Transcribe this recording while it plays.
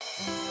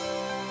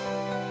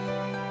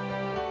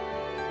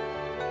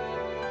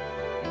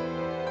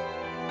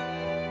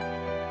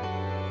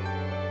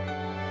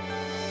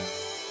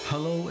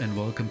Hello and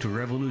welcome to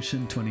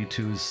Revolution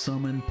 22's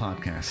Sermon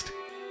Podcast.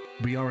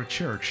 We are a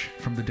church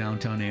from the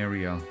downtown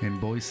area in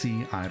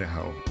Boise,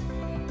 Idaho.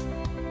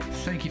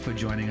 Thank you for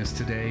joining us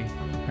today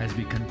as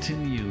we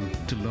continue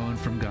to learn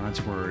from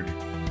God's Word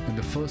in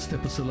the first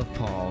epistle of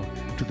Paul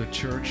to the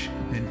church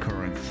in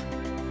Corinth.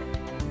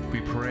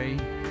 We pray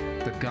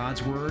that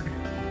God's Word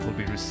will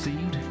be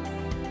received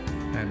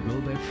and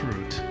will bear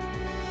fruit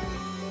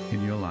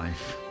in your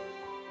life.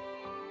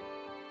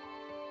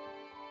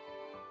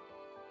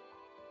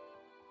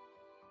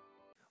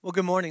 Well,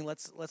 good morning.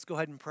 Let's go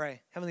ahead and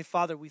pray. Heavenly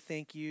Father, we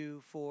thank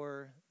you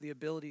for the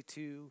ability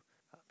to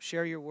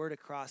share your word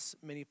across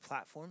many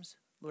platforms.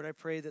 Lord, I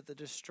pray that the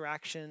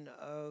distraction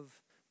of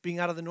being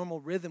out of the normal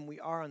rhythm we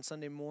are on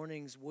Sunday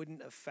mornings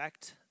wouldn't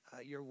affect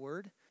your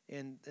word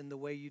and the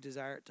way you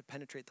desire it to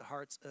penetrate the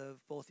hearts of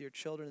both your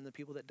children and the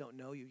people that don't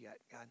know you yet,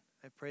 God.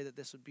 I pray that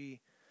this would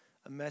be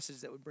a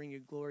message that would bring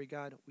you glory,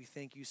 God. We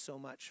thank you so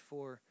much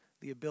for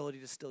the ability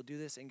to still do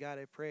this. And God,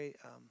 I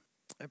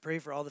pray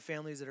for all the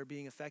families that are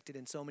being affected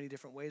in so many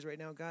different ways right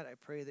now, God. I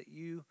pray that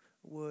you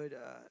would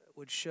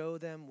show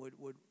them,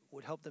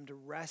 would help them to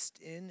rest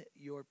in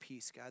your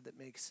peace, God, that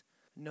makes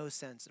no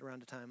sense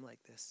around a time like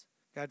this.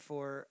 God,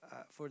 for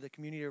the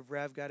community of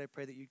Rev, God, I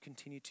pray that you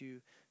continue to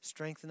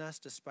strengthen us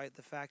despite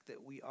the fact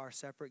that we are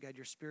separate. God,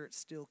 your Spirit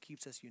still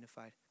keeps us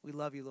unified. We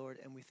love you, Lord,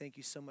 and we thank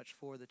you so much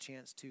for the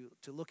chance to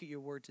look at your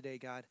word today,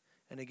 God.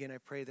 And again, I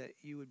pray that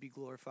you would be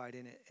glorified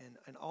in it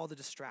and all the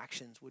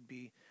distractions would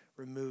be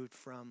removed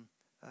from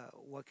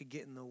what could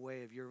get in the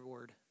way of your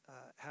word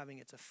having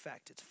its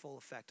full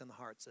effect on the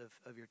hearts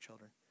of your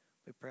children.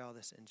 We pray all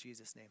this in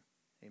Jesus' name.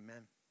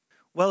 Amen.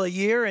 Well, a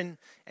year and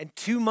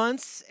 2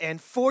 months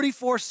and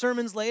 44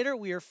 sermons later,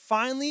 we are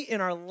finally in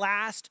our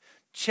last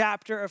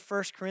chapter of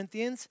 1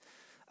 Corinthians.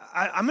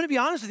 I'm going to be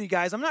honest with you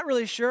guys. I'm not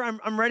really sure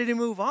I'm ready to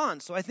move on.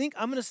 So I think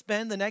I'm going to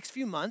spend the next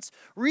few months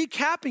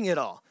recapping it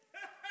all.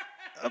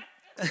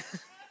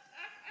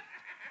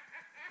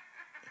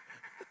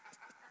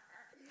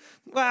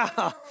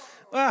 Wow,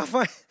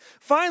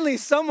 finally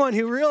someone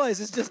who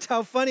realizes just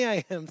how funny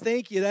I am.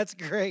 Thank you, that's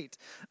great.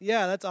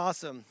 Yeah, that's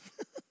awesome.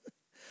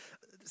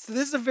 So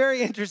this is a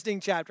very interesting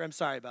chapter. I'm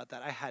sorry about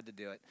that, I had to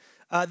do it.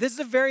 This is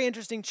a very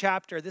interesting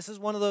chapter. This is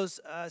one of those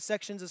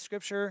sections of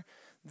Scripture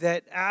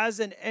that as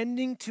an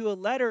ending to a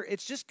letter,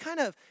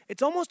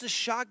 it's almost a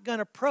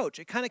shotgun approach.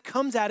 It kind of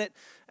comes at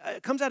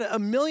a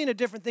million of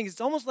different things.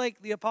 It's almost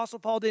like the Apostle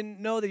Paul didn't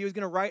know that he was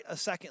going to write a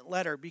second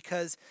letter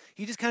because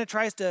he just kind of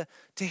tries to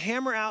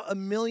hammer out a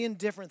million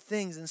different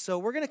things. And so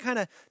we're going to kind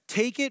of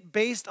take it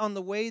based on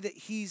the way that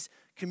he's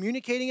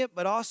communicating it,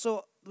 but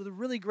also the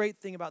really great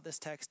thing about this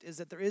text is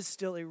that there is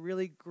still a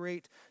really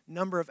great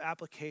number of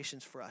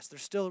applications for us.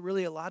 There's still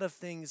really a lot of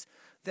things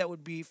that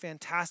would be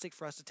fantastic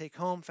for us to take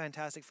home,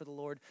 fantastic for the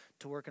Lord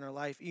to work in our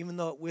life, even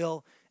though it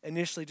will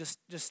initially, just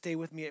stay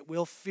with me, it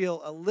will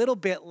feel a little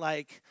bit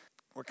like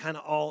we're kind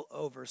of all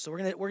over. So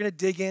we're gonna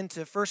dig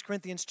into 1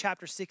 Corinthians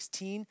chapter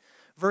 16,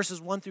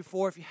 verses 1 through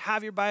 4. If you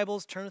have your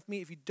Bibles, turn with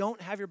me. If you don't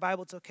have your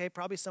Bible, it's okay.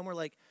 Probably somewhere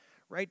like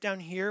right down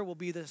here will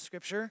be the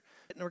scripture.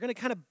 And we're going to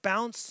kind of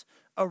bounce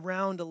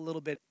around a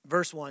little bit.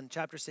 Verse 1,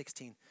 chapter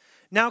 16.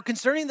 Now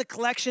concerning the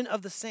collection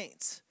of the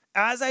saints,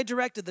 as I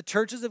directed the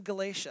churches of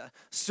Galatia,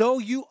 so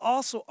you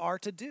also are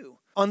to do.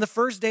 On the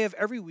first day of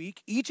every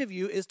week, each of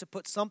you is to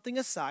put something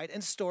aside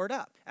and store it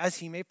up, as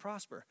he may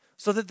prosper,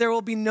 so that there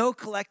will be no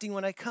collecting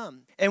when I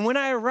come. And when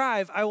I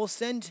arrive, I will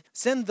send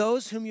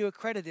those whom you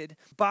accredited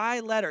by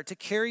letter to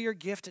carry your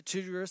gift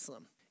to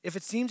Jerusalem. If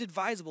it seems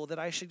advisable that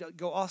I should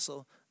go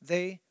also,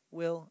 they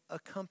will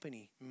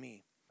accompany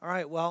me. All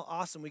right, well,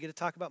 awesome. We get to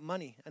talk about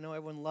money. I know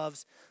everyone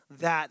loves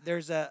that.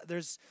 There's a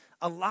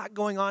lot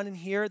going on in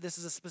here. This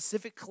is a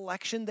specific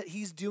collection that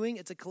he's doing.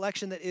 It's a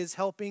collection that is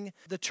helping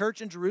the church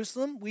in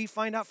Jerusalem. We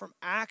find out from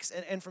Acts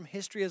and from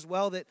history as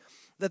well that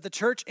the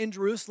church in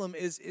Jerusalem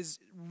is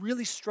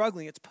really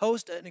struggling. It's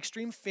post an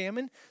extreme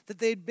famine that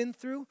they'd been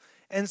through.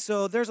 And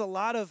so there's a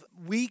lot of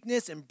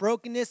weakness and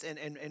brokenness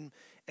and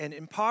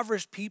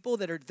impoverished people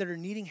that are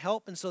needing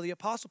help. And so the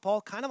Apostle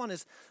Paul, kind of on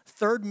his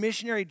third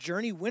missionary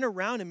journey, went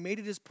around and made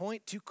it his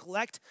point to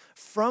collect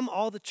from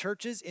all the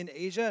churches in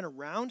Asia and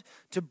around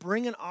to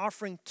bring an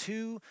offering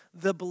to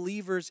the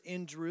believers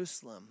in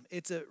Jerusalem.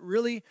 It's a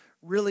really,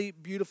 really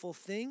beautiful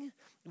thing.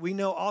 We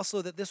know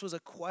also that this was a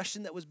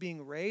question that was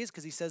being raised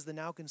because he says the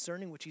now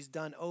concerning, which he's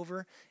done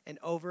over and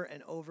over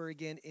and over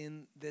again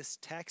in this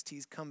text.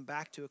 He's come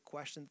back to a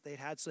question that they'd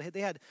had. So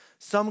they had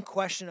some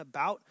question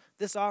about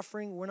this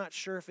offering. We're not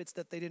sure if it's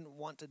that they didn't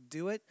want to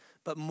do it,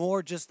 but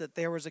more just that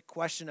there was a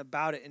question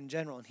about it in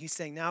general. And he's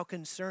saying now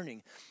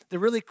concerning. The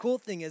really cool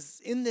thing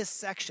is in this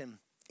section,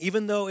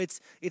 even though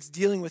it's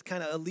dealing with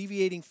kind of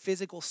alleviating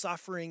physical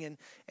suffering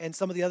and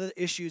some of the other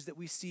issues that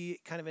we see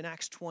kind of in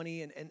Acts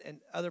 20 and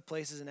other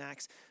places in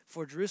Acts,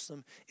 for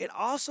Jerusalem, it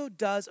also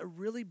does a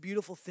really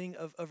beautiful thing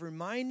of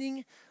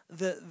reminding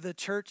the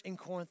church in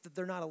Corinth that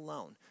they're not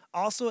alone.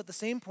 Also, at the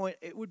same point,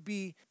 it would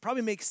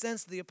probably make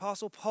sense that the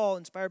Apostle Paul,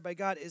 inspired by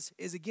God,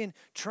 is again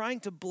trying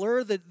to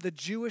blur the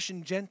Jewish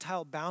and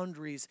Gentile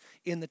boundaries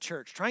in the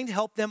church, trying to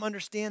help them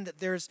understand that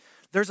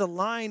there's a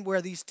line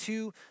where these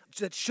two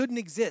that shouldn't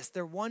exist.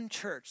 They're one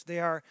church.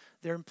 They're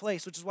in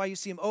place, which is why you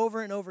see him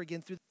over and over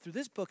again through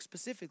this book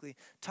specifically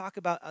talk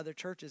about other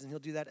churches, and he'll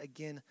do that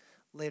again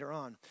later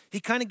on. He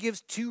kind of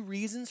gives two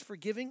reasons for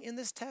giving in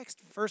this text.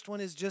 First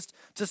one is just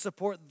to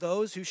support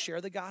those who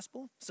share the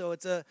gospel. So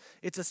it's a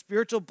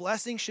spiritual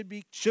blessing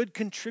should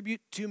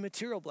contribute to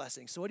material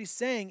blessing. So what he's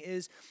saying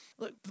is,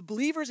 look, the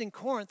believers in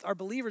Corinth are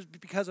believers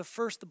because of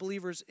first the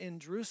believers in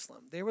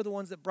Jerusalem. They were the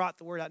ones that brought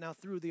the word out now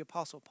through the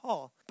Apostle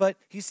Paul. But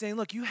he's saying,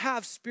 look, you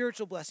have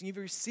spiritual blessing. You've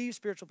received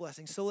spiritual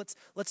blessing. So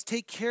let's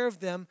take care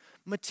of them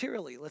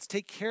materially. Let's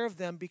take care of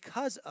them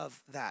because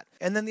of that.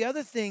 And then the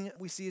other thing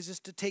we see is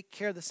just to take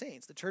care of the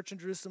saints. The church in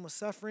Jerusalem was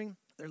suffering.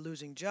 They're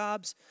losing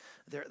jobs,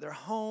 their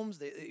homes.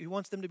 He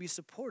wants them to be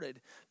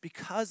supported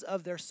because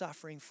of their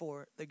suffering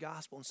for the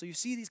gospel. And so you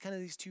see these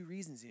two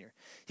reasons here.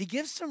 He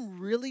gives some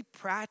really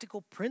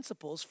practical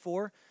principles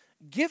for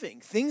giving,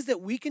 things that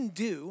we can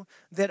do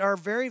that are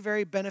very,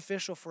 very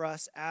beneficial for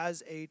us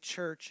as a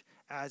church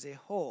as a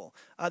whole.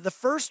 The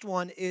first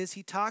one is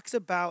he talks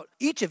about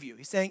each of you.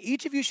 He's saying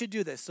each of you should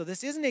do this. So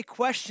this isn't a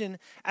question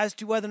as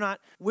to whether or not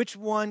which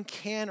one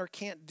can or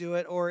can't do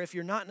it, or if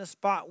you're not in a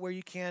spot where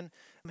you can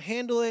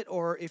handle it,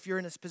 or if you're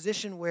in a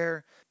position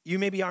where you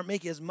maybe aren't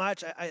making as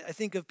much. I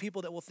think of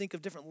people that will think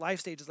of different life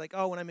stages like,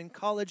 oh, when I'm in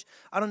college,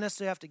 I don't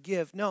necessarily have to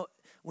give. No,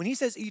 when he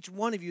says each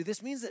one of you,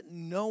 this means that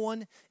no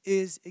one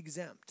is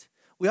exempt.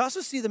 We also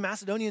see the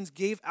Macedonians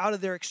gave out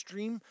of their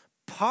extreme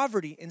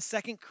poverty in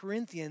 2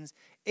 Corinthians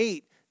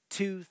 8,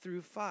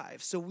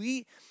 2-5. So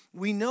we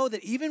know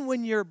that even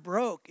when you're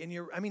broke, and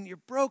you're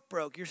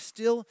broke, you're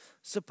still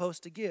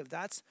supposed to give.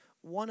 That's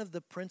one of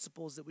the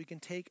principles that we can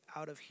take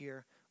out of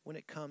here when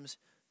it comes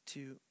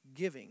to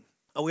giving.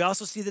 We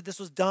also see that this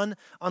was done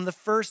on the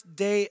first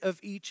day of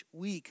each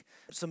week.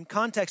 Some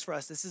context for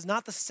us. This is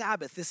not the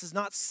Sabbath. This is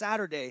not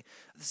Saturday.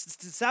 The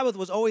Sabbath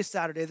was always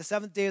Saturday, the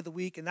seventh day of the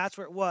week, and that's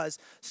where it was.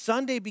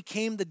 Sunday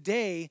became the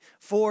day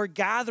for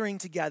gathering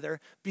together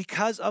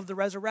because of the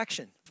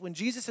resurrection. When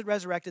Jesus had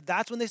resurrected,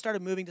 that's when they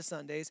started moving to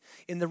Sundays.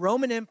 In the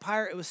Roman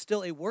Empire, it was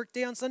still a work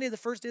day on Sunday, the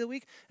first day of the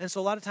week, and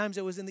so a lot of times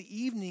it was in the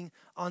evening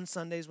on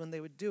Sundays when they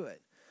would do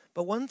it.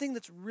 But one thing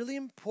that's really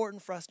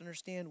important for us to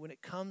understand when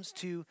it comes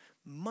to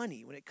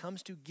money, when it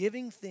comes to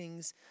giving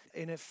things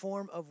in a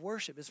form of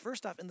worship, is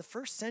first off, in the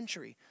first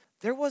century,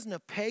 there wasn't a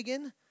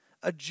pagan,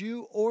 a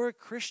Jew, or a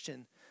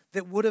Christian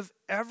that would have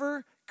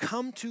ever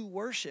come to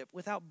worship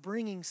without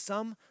bringing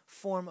some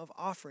form of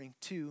offering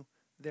to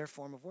their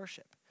form of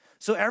worship.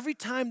 So every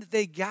time that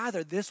they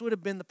gathered, this would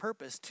have been the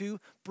purpose, to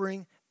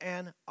bring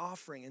an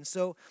offering. And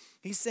so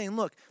he's saying,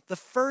 look, the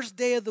first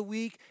day of the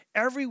week,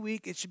 every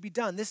week it should be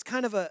done. This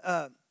kind of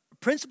a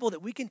principle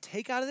that we can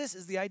take out of this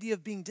is the idea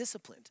of being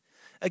disciplined.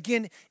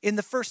 Again, in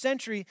the first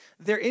century,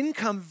 their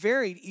income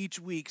varied each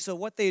week. So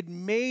what they had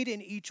made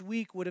in each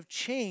week would have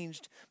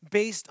changed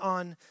based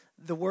on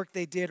the work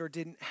they did or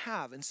didn't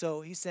have. And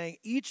so he's saying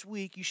each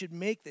week you should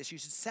make this. You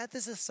should set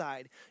this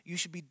aside. You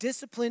should be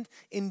disciplined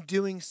in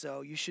doing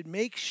so. You should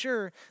make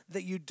sure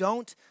that you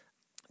don't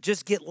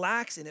just get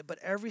lax in it, but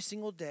every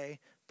single day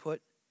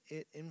put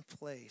it in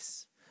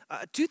place.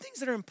 Two things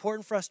that are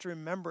important for us to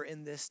remember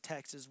in this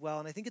text as well,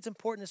 and I think it's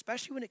important,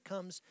 especially when it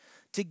comes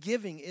to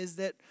giving, is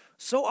that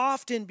so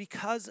often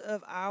because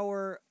of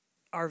our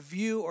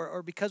view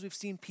or because we've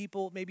seen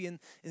people maybe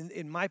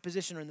in my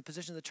position or in the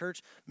position of the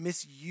church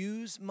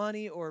misuse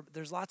money, or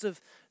there's lots of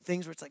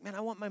things where it's like, man,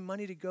 I want my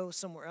money to go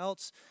somewhere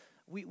else.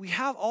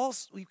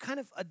 We've kind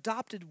of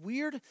adopted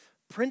weird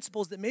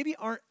principles that maybe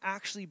aren't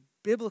actually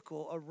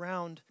biblical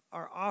around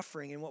our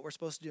offering and what we're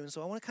supposed to do. And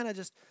so I want to kind of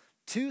just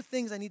two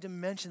things I need to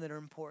mention that are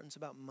important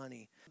about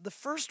money. The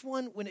first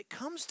one, when it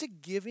comes to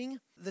giving,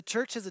 the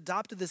church has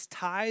adopted this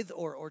tithe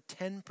or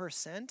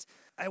 10%.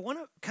 I want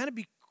to kind of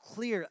be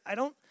clear. I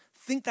don't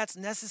think that's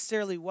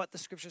necessarily what the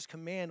scriptures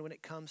command when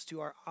it comes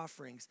to our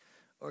offerings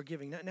or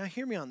giving. Now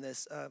hear me on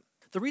this.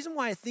 The reason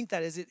why I think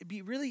that is it'd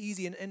be really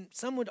easy, and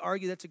some would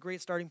argue that's a great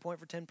starting point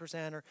for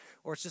 10%,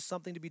 or it's just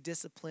something to be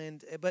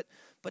disciplined. But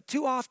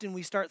too often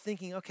we start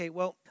thinking, okay,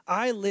 well,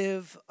 I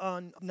live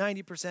on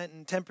 90%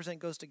 and 10%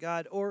 goes to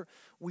God. Or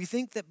we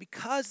think that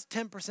because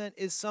 10%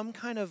 is some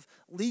kind of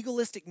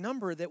legalistic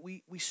number that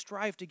we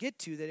strive to get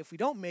to, that if we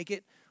don't make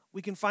it,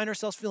 we can find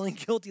ourselves feeling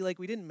guilty like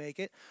we didn't make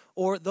it.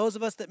 Or those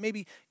of us that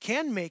maybe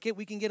can make it,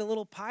 we can get a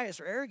little pious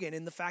or arrogant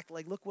in the fact,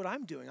 like, look what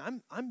I'm doing.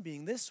 I'm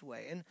being this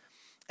way.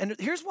 And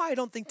here's why I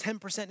don't think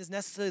 10% is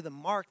necessarily the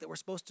mark that we're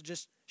supposed to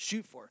just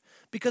shoot for.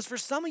 Because for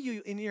some of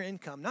you in your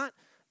income, not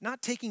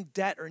taking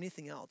debt or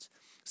anything else,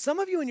 some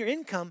of you in your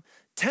income,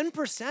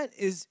 10%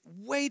 is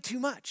way too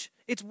much.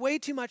 It's way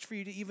too much for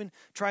you to even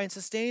try and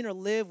sustain or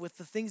live with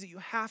the things that you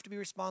have to be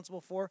responsible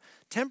for.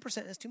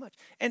 10% is too much.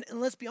 And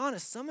let's be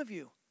honest, some of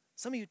you,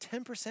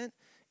 10%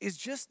 is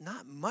just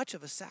not much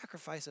of a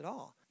sacrifice at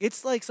all.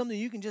 It's like something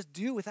you can just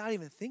do without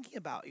even thinking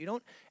about. You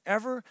don't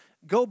ever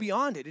go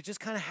beyond it. It just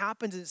kind of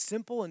happens. It's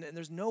simple, and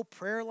there's no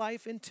prayer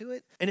life into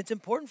it. And it's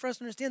important for us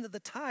to understand that the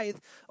tithe,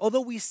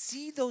 although we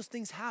see those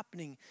things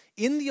happening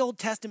in the Old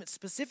Testament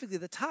specifically,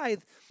 the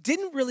tithe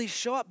didn't really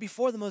show up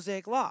before the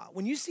Mosaic Law.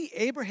 When you see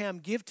Abraham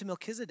give to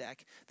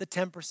Melchizedek the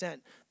 10%,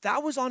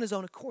 that was on his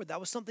own accord. That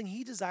was something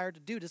he desired to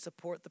do to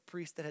support the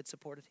priest that had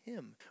supported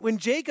him. When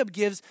Jacob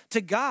gives to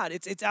God,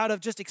 it's out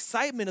of just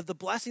excitement of the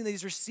blessing that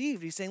he's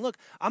received. He's saying, look,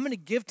 I'm going to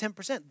give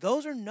 10%.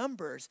 Those are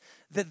numbers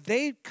that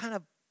they kind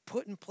of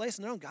put in place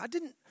on their own. God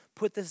didn't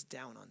put this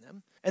down on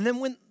them. And then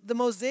when the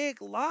Mosaic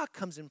Law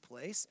comes in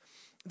place,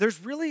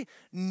 there's really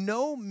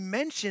no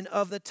mention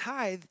of the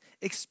tithe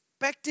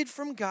expected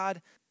from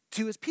God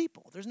to his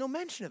people. There's no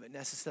mention of it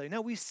necessarily. Now,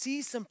 we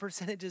see some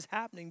percentages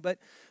happening, but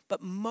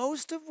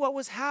most of what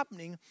was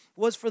happening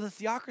was for the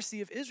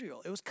theocracy of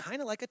Israel. It was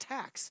kind of like a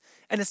tax.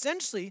 And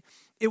essentially,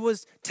 it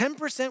was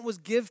 10% was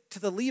give to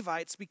the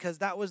Levites because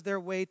that was their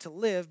way to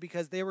live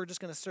because they were just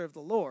going to serve the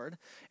Lord.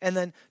 And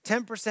then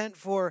 10%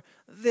 for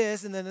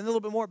this, and then a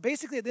little bit more.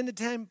 Basically, at the end of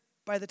time,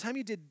 by the time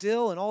you did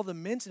dill and all the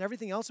mints and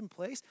everything else in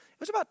place, it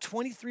was about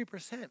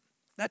 23%.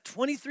 That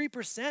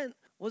 23%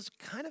 was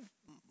kind of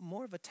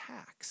more of a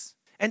tax.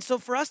 And so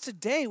for us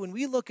today, when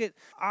we look at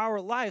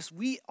our lives,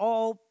 we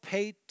all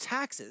pay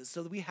taxes.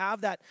 So we have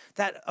that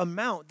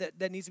amount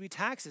that needs to be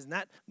taxes. And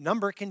that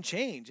number can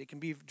change. It can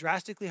be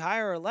drastically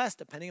higher or less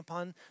depending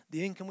upon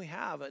the income we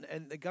have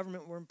and the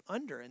government we're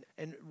under.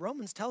 And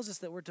Romans tells us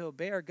that we're to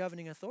obey our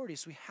governing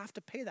authorities. So we have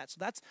to pay that. So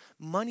that's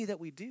money that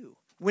we do.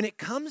 When it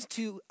comes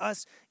to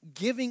us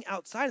giving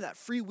outside of that,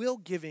 free will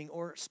giving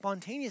or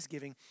spontaneous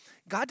giving,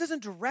 God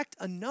doesn't direct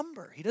a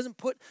number. He doesn't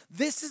put,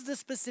 this is the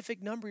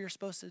specific number you're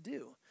supposed to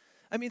do.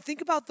 I mean,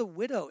 think about the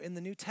widow in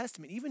the New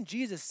Testament. Even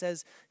Jesus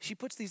says she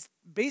puts these,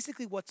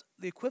 basically what's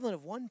the equivalent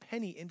of 1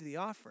 penny into the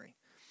offering.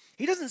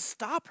 He doesn't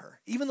stop her,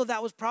 even though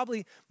that was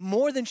probably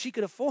more than she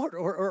could afford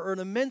or an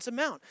immense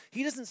amount.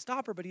 He doesn't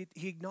stop her, but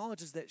he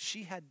acknowledges that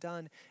she had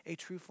done a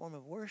true form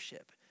of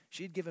worship.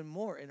 She had given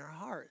more in her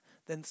heart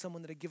than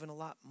someone that had given a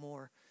lot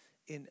more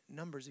in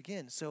numbers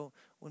again. So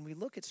when we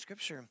look at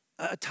Scripture,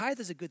 a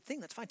tithe is a good thing.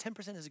 That's fine.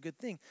 10% is a good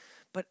thing.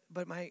 But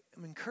my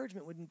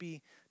encouragement wouldn't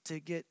be to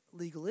get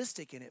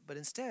legalistic in it. But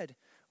instead,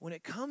 when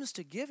it comes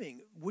to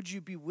giving, would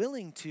you be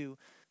willing to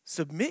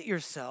submit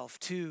yourself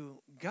to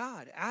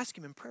God? Ask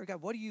him in prayer,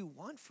 God, what do you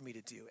want for me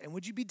to do? And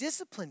would you be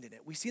disciplined in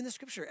it? We see in the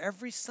Scripture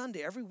every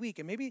Sunday, every week,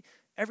 and maybe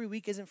every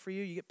week isn't for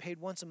you. You get paid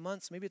once a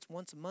month, so maybe it's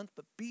once a month,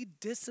 but be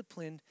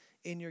disciplined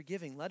in your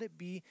giving. Let it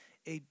be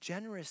a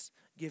generous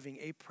giving,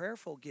 a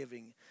prayerful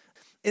giving.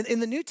 In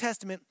the New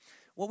Testament,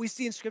 what we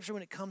see in Scripture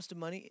when it comes to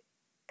money,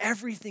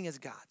 everything is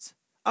God's.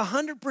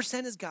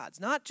 100% is God's,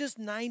 not just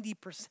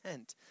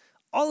 90%.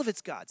 All of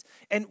it's God's.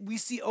 And we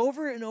see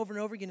over and over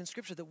and over again in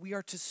Scripture that we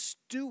are to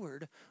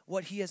steward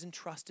what he has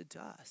entrusted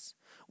to us.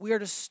 We are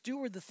to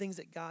steward the things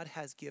that God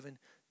has given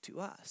to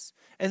us.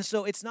 And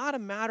so it's not a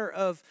matter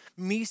of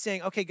me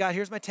saying, okay, God,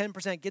 here's my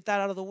 10%, get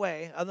that out of the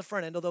way on the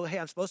front end, although, hey,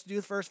 I'm supposed to do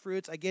the first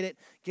fruits, I get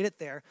it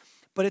there.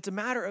 But it's a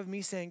matter of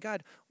me saying,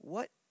 God,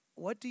 what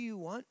do you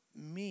want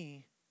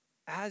me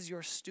as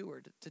your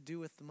steward to do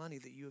with the money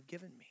that you have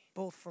given me,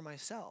 both for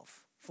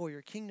myself, for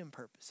your kingdom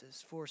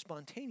purposes, for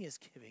spontaneous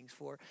givings,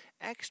 for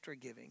extra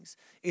givings?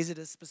 Is it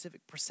a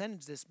specific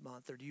percentage this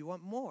month, or do you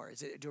want more?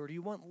 Or do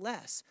you want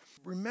less?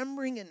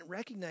 Remembering and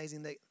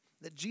recognizing that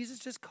Jesus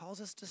just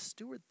calls us to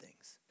steward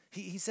things.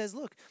 He says,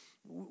 look,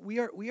 we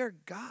are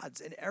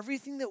God's, and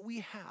everything that we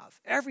have,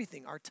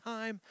 everything, our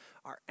time,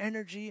 our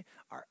energy,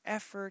 our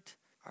effort,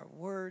 our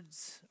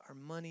words, our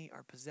money,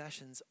 our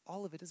possessions,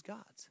 all of it is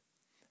God's.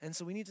 And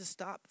so we need to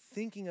stop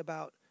thinking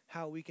about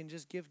how we can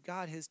just give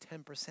God his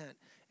 10%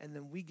 and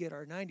then we get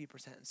our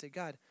 90% and say,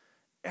 God,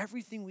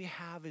 everything we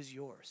have is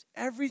yours.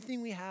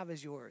 Everything we have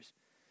is yours.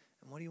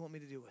 And what do you want me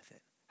to do with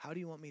it? How do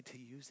you want me to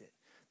use it?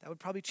 That would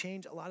probably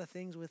change a lot of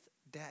things with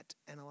debt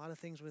and a lot of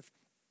things with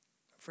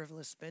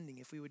frivolous spending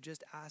if we would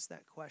just ask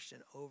that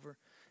question over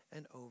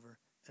and over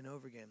and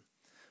over again,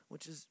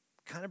 which is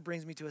kind of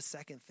brings me to a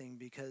second thing,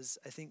 because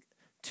I think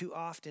too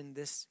often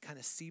this kind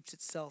of seeps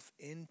itself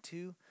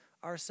into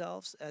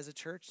ourselves as a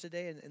church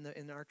today and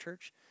in our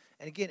church.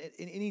 And again,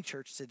 in any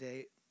church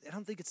today, I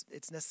don't think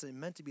it's necessarily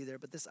meant to be there,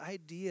 but this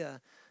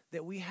idea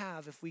that we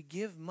have, if we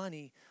give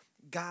money,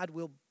 God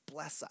will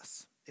bless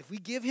us. If we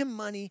give him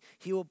money,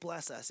 he will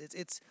bless us.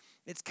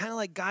 It's kind of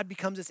like God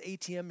becomes this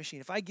ATM machine.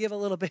 If I give a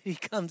little bit, he's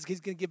going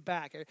to give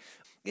back.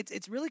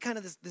 It's really kind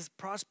of this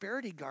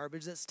prosperity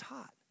garbage that's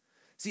taught.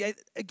 See,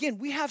 again,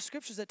 we have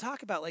scriptures that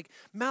talk about, like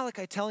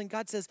Malachi telling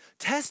God says,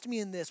 test me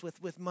in this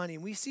with money.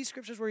 And we see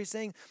scriptures where he's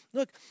saying,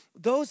 look,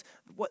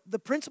 the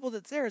principle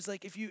that's there is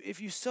like, if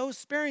you sow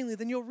sparingly,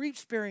 then you'll reap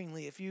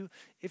sparingly. If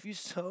you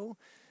sow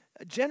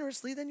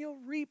generously, then you'll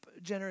reap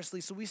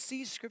generously. So we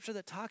see scripture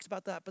that talks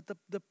about that. But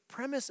the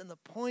premise and the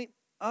point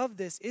of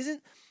this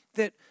isn't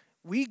that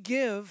we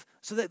give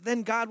so that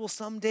then God will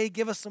someday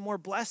give us some more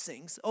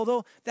blessings,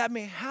 although that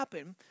may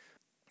happen.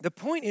 The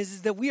point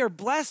is that we are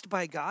blessed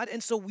by God,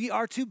 and so we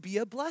are to be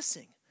a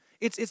blessing.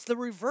 It's the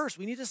reverse.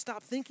 We need to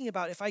stop thinking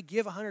about if I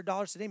give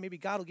 $100 today, maybe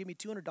God will give me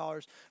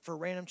 $200 for a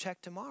random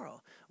check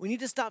tomorrow. We need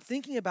to stop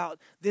thinking about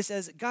this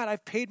as, God,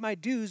 I've paid my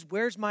dues.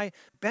 Where's my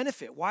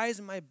benefit? Why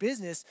isn't my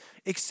business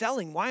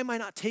excelling? Why am I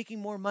not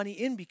taking more money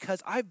in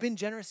because I've been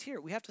generous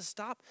here? We have to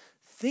stop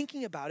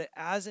thinking about it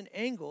as an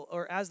angle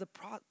or as the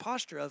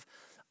posture of,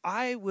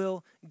 I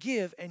will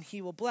give and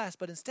he will bless.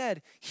 But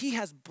instead, he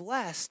has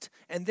blessed,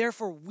 and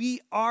therefore we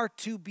are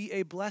to be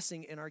a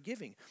blessing in our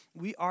giving.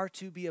 We are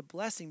to be a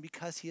blessing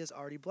because he has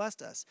already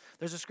blessed us.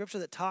 There's a scripture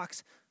that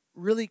talks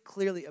really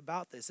clearly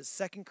about this.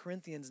 It's 2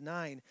 Corinthians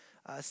 9,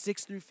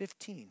 6 through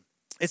 15.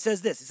 It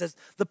says this. It says,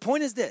 the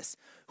point is this: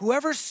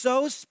 whoever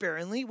sows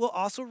sparingly will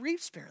also reap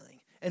sparingly.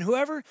 And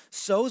whoever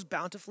sows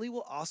bountifully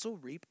will also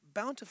reap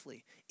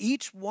bountifully.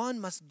 Each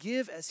one must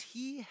give as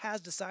he has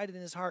decided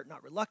in his heart,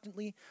 not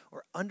reluctantly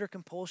or under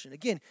compulsion.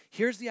 Again,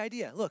 here's the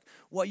idea. Look,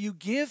 what you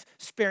give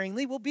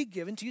sparingly will be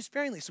given to you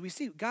sparingly. So we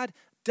see God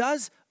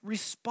does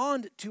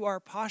respond to our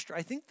posture.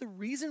 I think the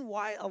reason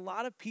why a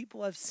lot of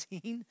people have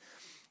seen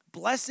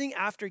blessing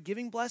after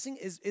giving blessing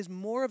is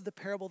more of the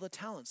parable of the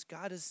talents.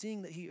 God is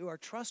seeing that you are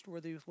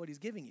trustworthy with what he's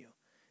giving you.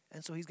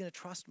 And so he's going to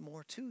trust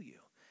more to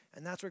you.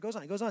 And that's where it goes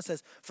on. It goes on and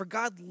says, for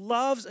God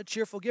loves a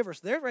cheerful giver.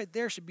 So right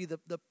there should be the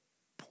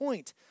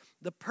point,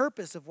 the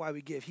purpose of why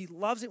we give. He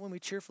loves it when we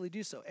cheerfully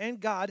do so. And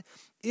God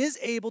is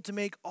able to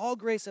make all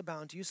grace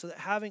abound to you, so that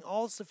having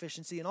all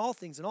sufficiency in all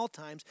things in all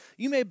times,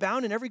 you may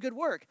abound in every good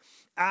work.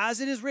 As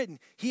it is written,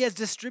 he has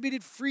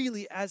distributed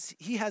freely as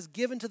he has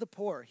given to the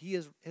poor.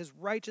 His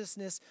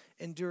righteousness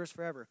endures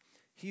forever.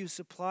 He who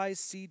supplies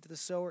seed to the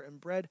sower and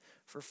bread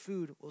for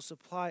food will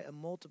supply and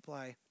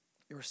multiply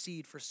your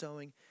seed for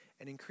sowing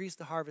and increase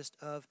the harvest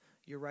of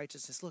your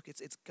righteousness. Look,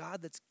 it's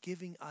God that's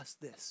giving us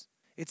this.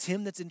 It's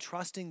him that's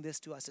entrusting this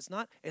to us. It's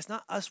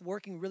not us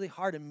working really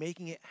hard and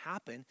making it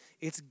happen.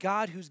 It's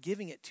God who's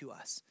giving it to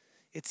us.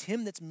 It's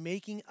him that's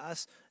making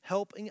us,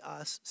 helping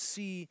us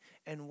see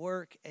and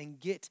work and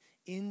get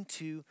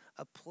into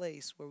a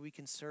place where we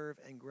can serve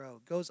and grow.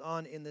 It goes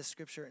on in this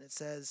scripture and it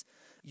says,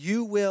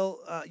 you will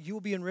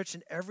be enriched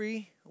in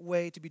every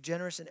way, to be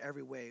generous in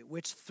every way,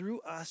 which through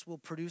us will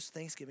produce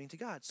thanksgiving to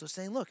God. So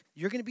saying, look,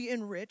 you're going to be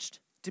enriched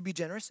to be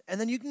generous,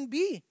 and then you can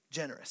be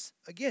generous.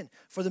 Again,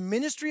 for the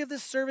ministry of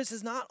this service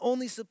is not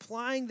only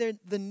supplying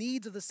the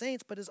needs of the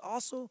saints, but is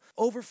also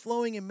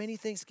overflowing in many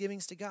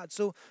thanksgivings to God.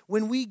 So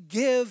when we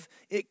give,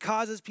 it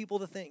causes people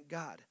to thank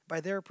God. By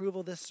their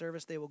approval of this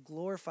service, they will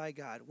glorify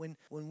God. When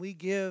we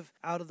give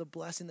out of the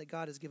blessing that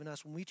God has given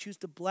us, when we choose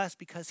to bless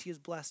because he has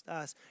blessed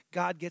us,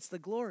 God gets the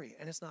glory,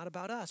 and it's not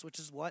about us, which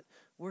is what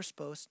we're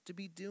supposed to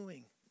be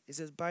doing. It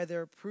says, by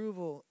their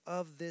approval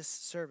of this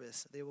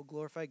service, they will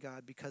glorify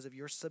God because of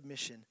your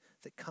submission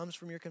that comes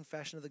from your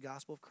confession of the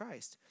gospel of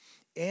Christ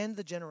and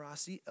the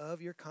generosity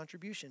of your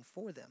contribution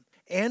for them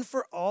and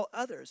for all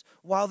others,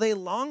 while they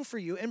long for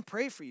you and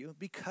pray for you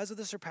because of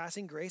the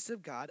surpassing grace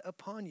of God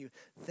upon you.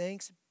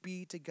 Thanks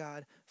be to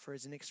God for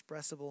his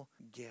inexpressible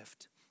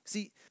gift.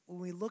 See,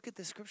 when we look at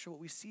this scripture, what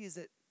we see is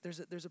that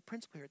there's a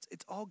principle here.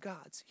 It's all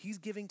God's. He's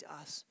giving to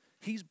us.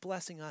 He's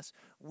blessing us.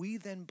 We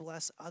then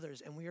bless others,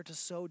 and we are to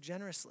sow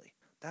generously.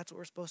 That's what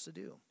we're supposed to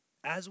do.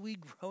 As we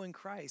grow in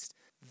Christ,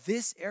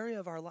 this area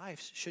of our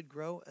lives should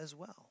grow as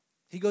well.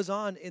 He goes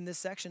on in this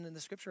section in the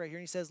scripture right here,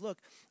 and he says, look,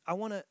 I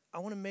want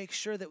to make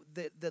sure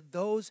that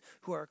those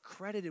who are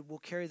accredited will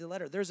carry the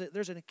letter. There's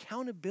an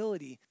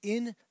accountability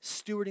in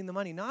stewarding the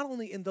money, not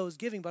only in those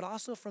giving, but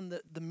also from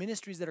the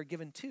ministries that are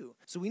given too.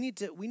 So we need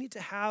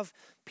to have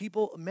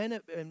people,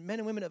 men and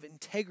women of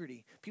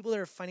integrity, people that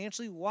are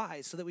financially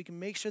wise, so that we can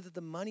make sure that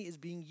the money is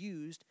being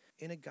used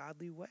in a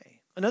godly way.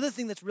 Another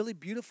thing that's really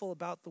beautiful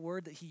about the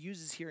word that he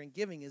uses here in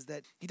giving is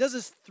that he does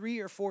this 3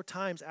 or 4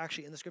 times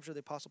actually in the scripture,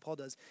 the Apostle Paul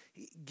does.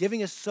 Giving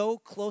is so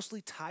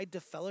closely tied to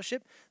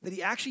fellowship that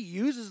he actually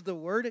uses the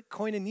word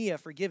koinonia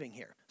for giving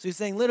here. So he's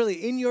saying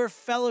literally in your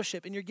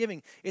fellowship, in your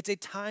giving, it's a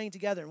tying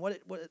together. And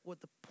what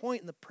the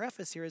point in the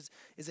preface here is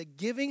that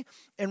giving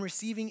and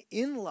receiving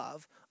in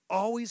love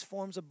always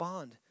forms a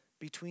bond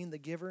between the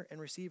giver and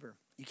receiver.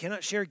 You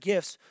cannot share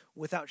gifts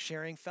without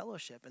sharing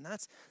fellowship. And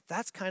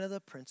that's kind of the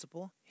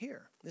principle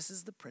here. This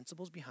is the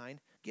principles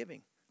behind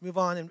giving. Move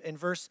on in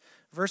verse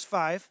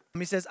 5.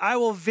 He says, I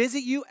will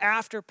visit you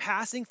after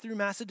passing through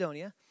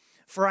Macedonia,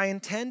 for I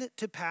intend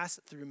to pass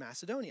through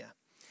Macedonia.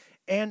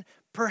 And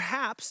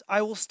perhaps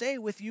I will stay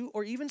with you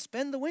or even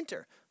spend the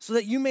winter, so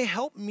that you may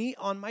help me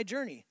on my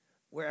journey,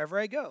 wherever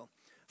I go.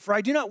 For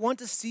I do not want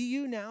to see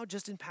you now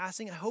just in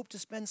passing. I hope to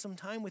spend some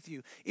time with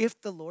you, if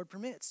the Lord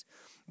permits.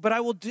 But I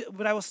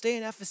will stay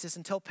in Ephesus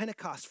until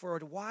Pentecost, for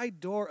a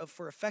wide door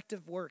for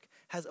effective work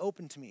has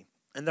opened to me,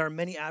 and there are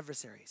many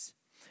adversaries.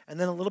 And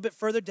then a little bit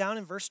further down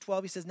in verse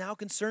 12, he says, now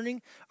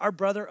concerning our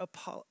brother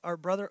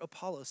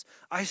Apollos,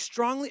 I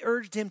strongly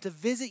urged him to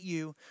visit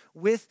you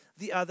with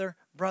the other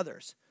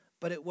brothers,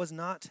 but it was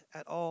not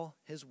at all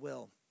his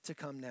will. to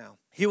come now.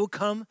 He will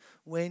come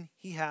when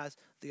he has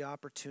the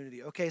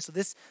opportunity. Okay, so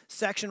this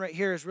section right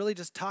here is really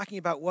just talking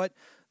about what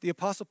the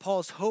Apostle Paul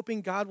is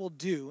hoping God will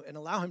do and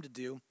allow him to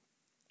do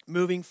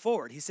moving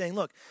forward. He's saying,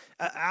 look,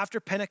 after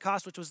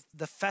Pentecost, which was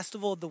the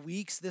festival of the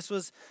weeks, this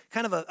was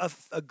kind of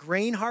a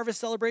grain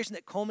harvest celebration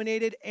that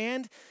culminated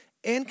and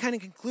kind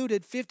of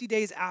concluded 50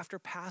 days after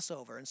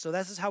Passover. And so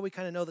this is how we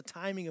kind of know the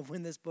timing of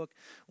when this book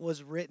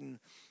was written.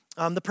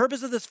 The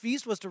purpose of this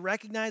feast was to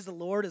recognize the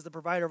Lord as the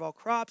provider of all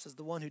crops, as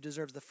the one who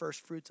deserves the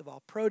first fruits of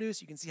all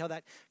produce. You can see how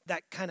that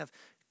kind of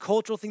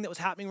cultural thing that was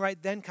happening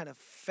right then kind of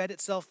fed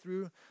itself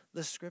through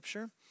the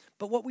scripture.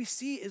 But what we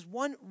see is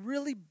one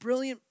really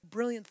brilliant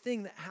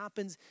thing that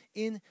happens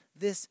in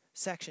this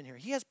section here.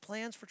 He has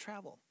plans for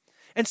travel.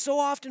 And so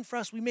often for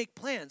us, we make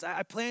plans.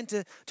 I plan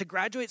to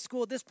graduate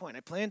school at this point. I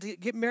plan to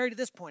get married at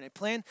this point. I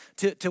plan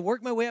to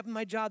work my way up in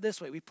my job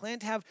this way. We plan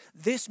to have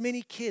this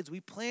many kids.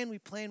 We plan.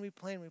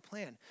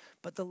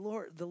 But the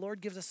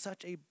Lord gives us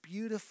such a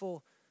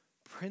beautiful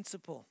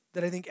principle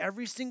that I think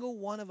every single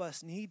one of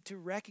us need to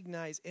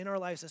recognize in our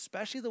lives,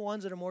 especially the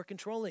ones that are more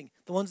controlling,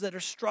 the ones that are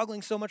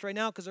struggling so much right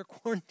now because they're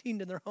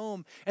quarantined in their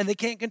home and they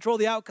can't control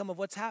the outcome of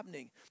what's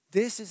happening.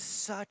 This is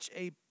such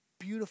a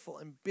beautiful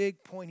and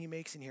big point he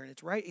makes in here, and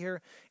it's right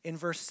here in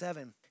verse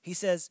 7. He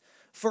says,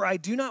 "For I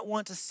do not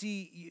want to just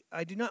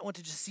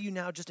see you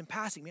now just in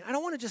passing. I mean, I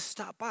don't want to just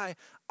stop by.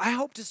 I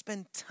hope to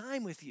spend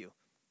time with you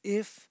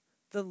if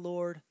the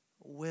Lord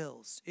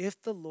wills,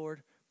 if the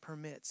Lord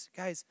permits."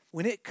 Guys,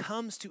 when it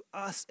comes to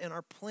us and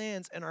our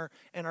plans and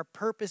our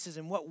purposes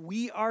and what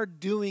we are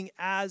doing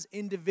as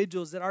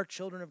individuals that are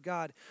children of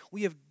God,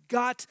 we have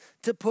got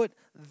to put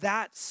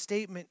that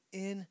statement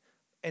in.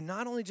 And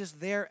not only just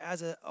there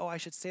as I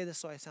should say this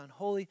so I sound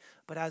holy,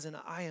 but as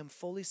I am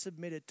fully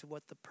submitted to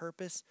what the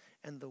purpose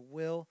and the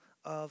will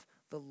of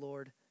the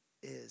Lord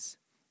is.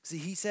 See,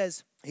 he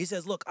says,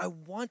 look, I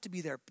want to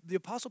be there. The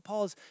Apostle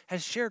Paul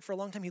has shared for a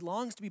long time, he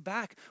longs to be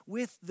back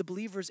with the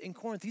believers in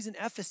Corinth. He's in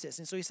Ephesus.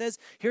 And so he says,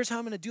 here's how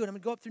I'm going to do it. I'm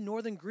going to go up through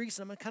northern Greece,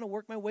 and I'm going to kind of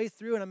work my way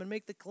through, and I'm going to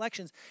make the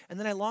collections. And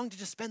then I long to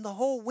just spend the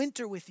whole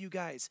winter with you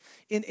guys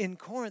in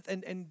Corinth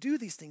and do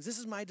these things. This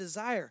is my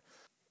desire.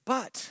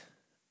 But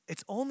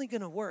it's only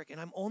going to work,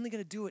 and I'm only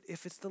going to do it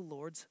if it's the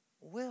Lord's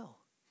will.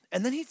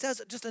 And then he says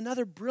just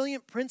another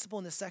brilliant principle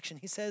in this section.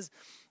 He says,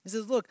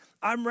 look,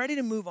 I'm ready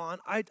to move on.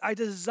 I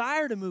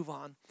desire to move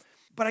on,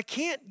 but I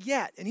can't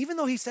yet. And even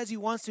though he says he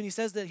wants to, and he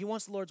says that he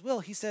wants the Lord's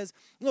will, he says,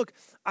 look,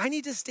 I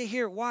need to stay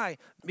here. Why?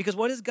 Because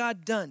what has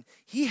God done?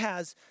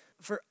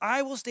 For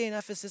I will stay in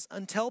Ephesus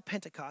until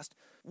Pentecost.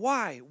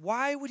 Why?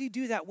 Why would he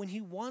do that when he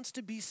wants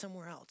to be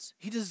somewhere else?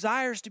 He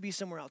desires to be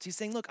somewhere else. He's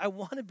saying, look, I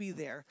want to be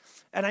there,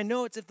 and I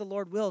know it's if the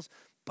Lord wills,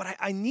 but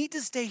I need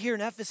to stay here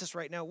in Ephesus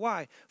right now.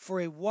 Why?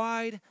 For a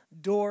wide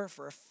door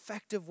for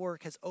effective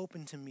work has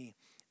opened to me,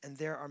 and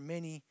there are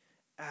many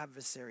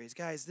adversaries.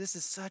 Guys, this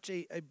is such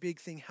a big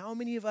thing. How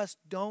many of us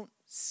don't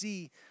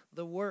see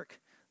the work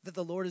that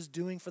the Lord is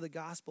doing for the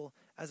gospel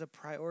as a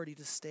priority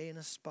to stay in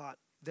a spot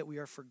that we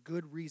are for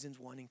good reasons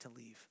wanting to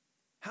leave?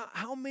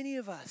 How many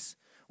of us,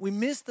 we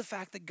miss the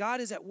fact that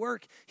God is at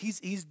work.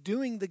 He's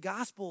doing the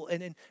gospel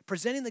and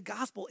presenting the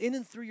gospel in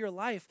and through your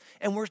life.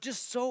 And we're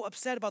just so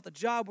upset about the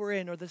job we're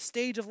in or the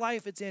stage of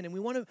life it's in. And we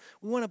want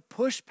to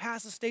push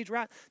past the stage we're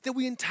at that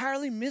we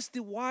entirely miss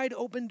the wide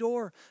open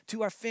door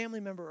to our family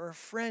member or a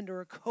friend or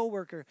a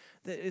coworker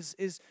that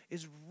is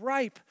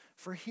ripe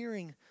for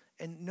hearing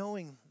and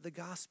knowing the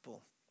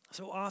gospel.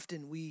 So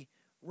often we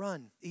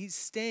run. He's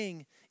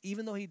staying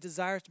even though he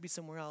desires to be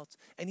somewhere else,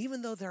 and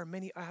even though there are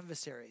many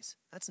adversaries.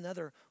 That's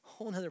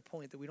whole nother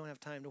point that we don't have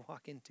time to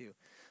walk into.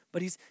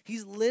 But he's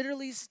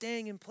literally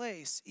staying in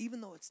place even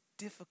though it's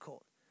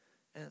difficult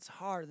and it's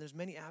hard and there's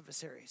many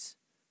adversaries.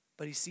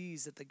 But he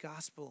sees that the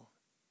gospel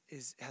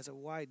has a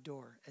wide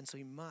door, and so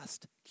he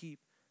must keep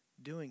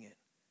doing it.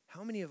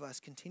 How many of us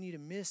continue to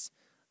miss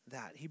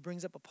that? He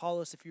brings up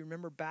Apollos. If you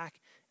remember back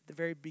at the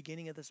very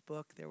beginning of this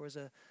book, there was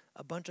a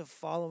bunch of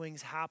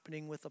followings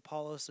happening with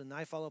Apollos, and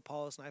I follow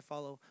Apollos and I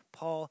follow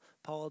Paul.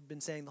 Paul had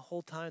been saying the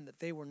whole time that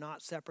they were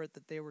not separate,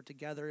 that they were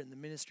together in the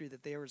ministry,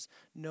 that there was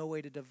no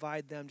way to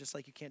divide them, just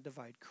like you can't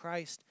divide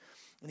Christ.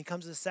 And he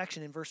comes to this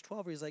section in verse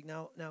 12 where he's like,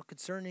 now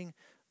concerning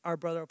our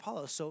brother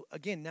Apollos. So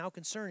again, now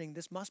concerning,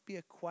 this must be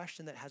a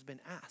question that has been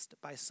asked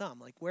by some.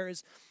 Like, where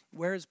is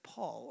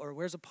Paul, or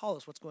where's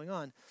Apollos? What's going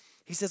on?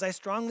 He says, I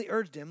strongly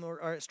urged him,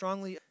 or I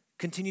strongly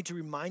continued to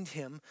remind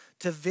him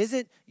to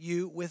visit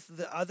you with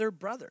the other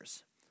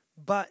brothers,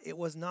 but it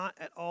was not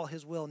at all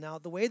his will. Now,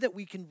 the way that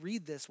we can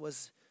read this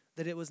was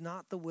that it was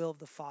not the will of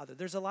the Father.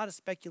 There's a lot of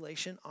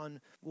speculation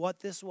on what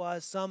this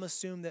was. Some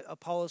assume that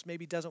Apollos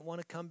maybe doesn't want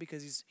to come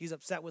because he's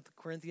upset with the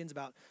Corinthians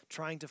about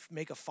trying to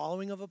make a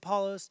following of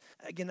Apollos.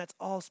 Again, that's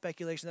all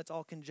speculation. That's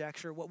all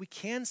conjecture. What we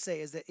can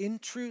say is that in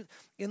truth,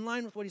 in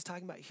line with what he's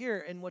talking about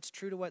here and what's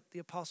true to what the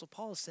Apostle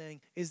Paul is saying,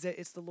 is that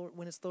it's the Lord,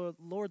 when it's the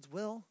Lord's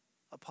will,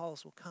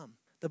 Apollos will come.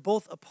 That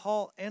both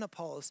Paul and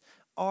Apollos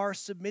are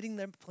submitting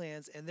their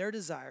plans and their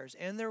desires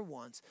and their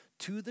wants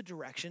to the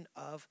direction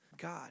of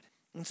God.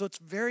 And so it's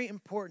very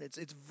important.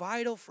 It's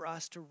vital for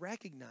us to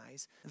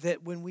recognize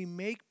that when we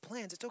make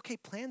plans, it's okay,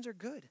 plans are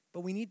good,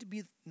 but we need to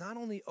be not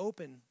only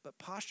open, but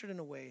postured in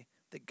a way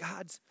that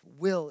God's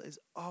will is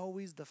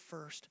always the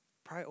first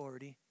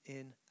priority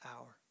in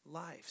our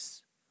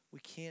lives. We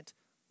can't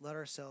let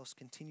ourselves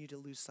continue to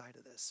lose sight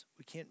of this.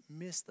 We can't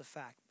miss the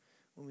fact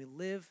when we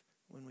live,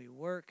 when we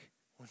work,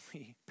 when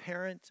we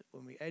parent,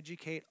 when we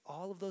educate,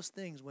 all of those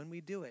things, when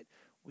we do it,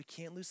 we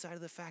can't lose sight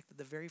of the fact that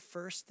the very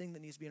first thing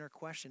that needs to be in our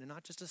question, and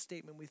not just a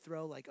statement we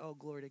throw like, oh,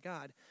 glory to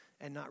God,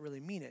 and not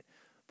really mean it,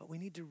 but we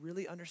need to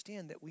really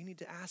understand that we need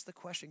to ask the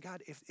question,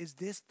 God, is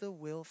this the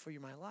will for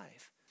my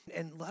life?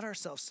 And let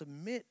ourselves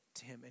submit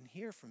to him and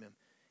hear from him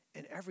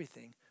in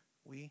everything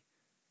we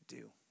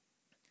do.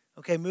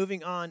 Okay,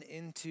 moving on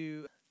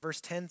into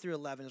verse 10 through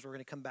 11 is what we're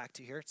going to come back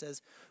to here. It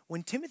says,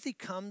 when Timothy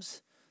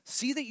comes,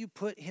 see that you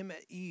put him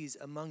at ease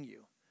among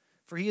you,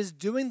 for he is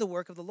doing the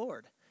work of the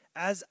Lord,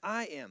 as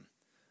I am.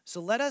 So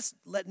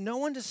let no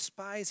one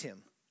despise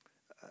him.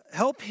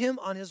 Help him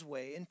on his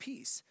way in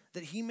peace,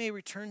 that he may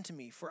return to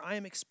me, for I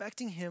am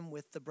expecting him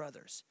with the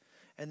brothers.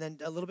 And then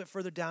a little bit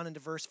further down into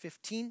verse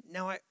 15,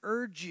 now I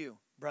urge you,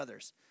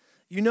 brothers,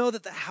 you know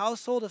that the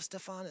household of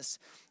Stephanas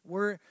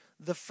were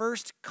the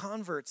first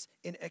converts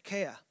in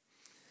Achaia,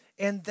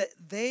 and that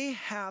they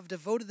have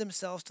devoted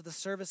themselves to the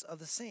service of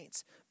the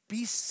saints.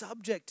 Be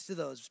subject to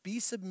those, be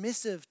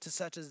submissive to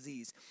such as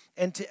these,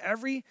 and to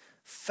every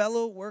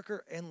fellow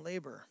worker and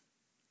laborer.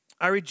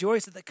 I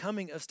rejoice at the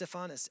coming of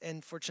Stephanas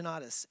and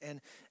Fortunatus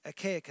and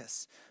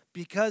Achaicus,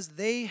 because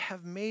they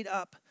have made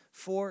up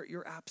for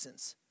your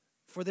absence.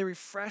 For they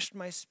refreshed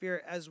my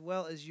spirit as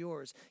well as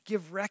yours.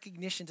 Give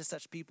recognition to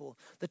such people.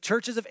 The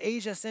churches of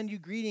Asia send you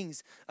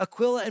greetings.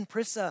 Aquila and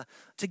Prisca,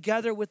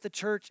 together with the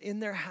church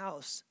in their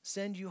house,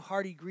 send you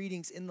hearty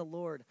greetings in the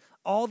Lord.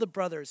 All the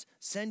brothers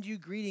send you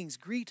greetings.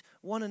 Greet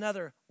one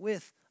another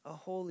with a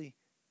holy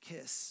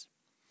kiss.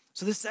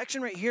 So this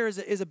section right here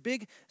is a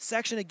big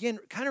section, again,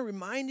 kind of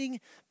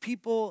reminding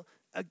people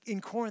in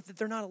Corinth that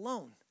they're not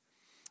alone.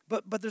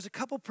 But there's a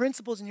couple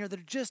principles in here that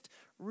are just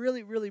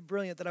really, really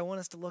brilliant that I want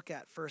us to look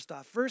at first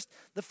off.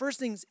 The first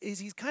thing is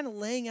he's kind of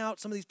laying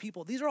out some of these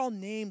people. These are all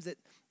names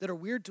that are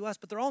weird to us,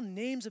 but they're all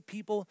names of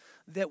people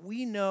that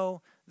we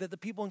know that the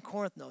people in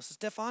Corinth know. So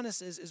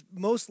Stephanas is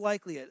most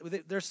likely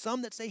it. There's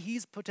some that say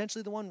he's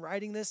potentially the one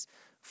writing this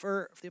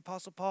for the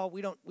Apostle Paul.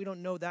 We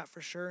don't know that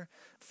for sure.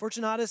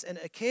 Fortunatus and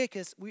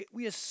Achaicus,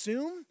 we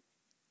assume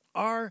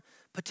are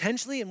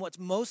potentially, and what's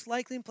most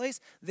likely in place,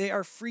 they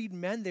are freed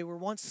men. They were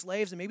once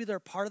slaves, and maybe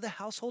they're part of the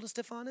household of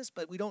Stephanas,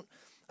 but we don't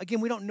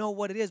know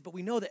what it is, but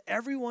we know that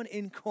everyone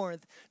in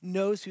Corinth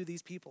knows who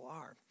these people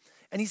are.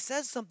 And he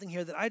says something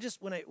here that I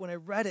just, when I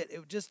read it,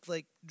 it just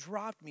like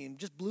dropped me and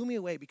just blew me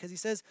away, because he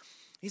says,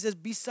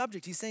 be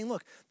subject. He's saying,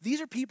 look, these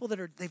are people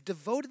they've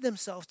devoted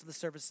themselves to the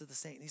service of the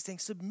saint. He's saying,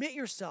 submit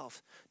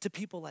yourself to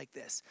people like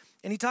this.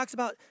 And he talks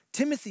about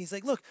Timothy. He's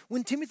like, look,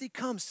 when Timothy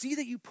comes, see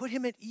that you put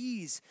him at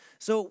ease.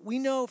 So we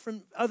know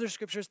from other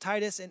scriptures,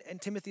 Titus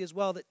and Timothy as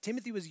well, that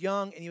Timothy was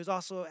young and he was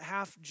also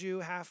half Jew,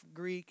 half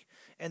Greek.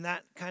 And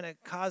that kind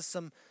of caused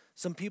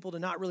some people to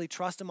not really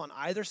trust him on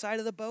either side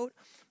of the boat.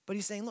 But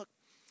he's saying, look,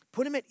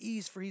 put him at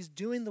ease, for he's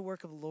doing the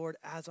work of the Lord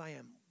as I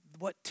am.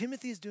 What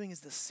Timothy is doing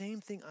is the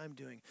same thing I'm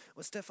doing.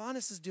 What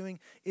Stephanas is doing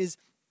is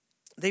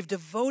they've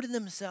devoted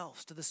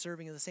themselves to the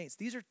serving of the saints.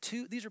 These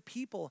are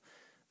people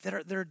that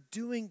are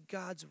doing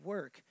God's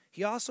work.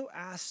 He also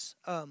asks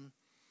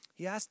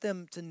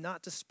them to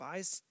not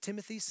despise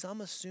Timothy.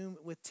 Some assume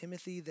with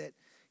Timothy that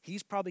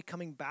he's probably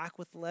coming back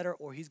with the letter,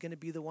 or he's going to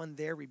be the one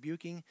there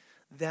rebuking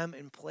them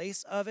in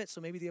place of it.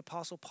 So maybe the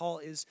Apostle Paul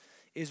is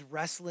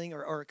wrestling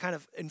or kind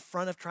of in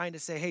front of trying to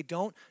say, hey,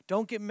 don't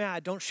get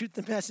mad. Don't shoot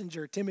the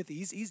messenger, Timothy.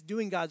 He's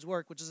doing God's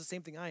work, which is the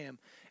same thing I am.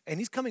 And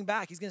he's coming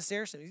back. He's going to say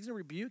something. He's going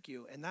to rebuke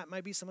you. And that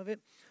might be some of it.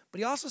 But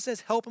he also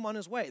says, help him on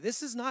his way.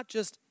 This is not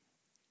just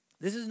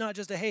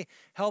a, hey,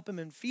 help him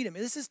and feed him.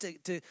 This is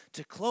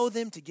to clothe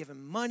him, to give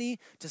him money,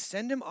 to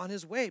send him on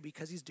his way,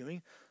 because he's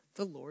doing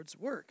the Lord's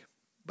work.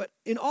 But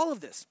in all of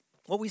this,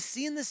 what we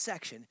see in this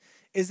section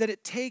is that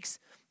it takes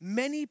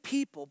many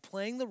people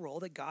playing the role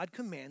that God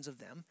commands of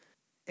them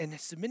and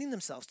submitting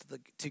themselves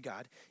to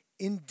God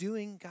in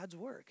doing God's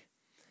work.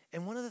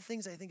 And one of the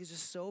things I think is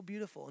just so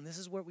beautiful, and this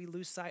is where we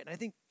lose sight, and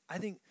I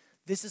think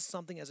this is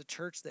something as a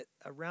church that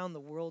around the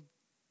world,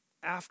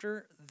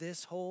 after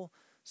this whole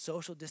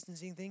social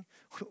distancing thing,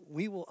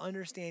 we will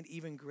understand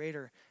even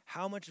greater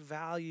how much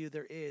value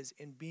there is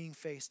in being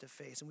face to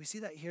face. And we see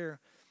that here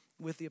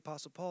with the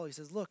Apostle Paul. He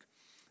says, look,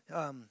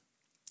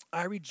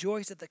 I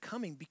rejoice at the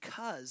coming,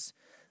 because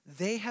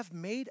they have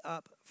made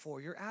up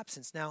for your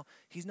absence. Now,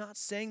 he's not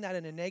saying that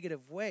in a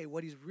negative way.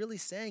 What he's really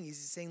saying is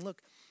he's saying,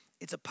 look,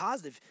 it's a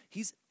positive.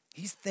 He's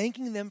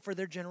thanking them for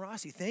their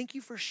generosity. Thank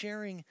you for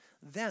sharing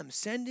them,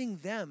 sending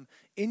them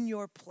in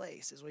your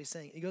place, is what he's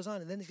saying. He goes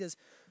on, and then he says,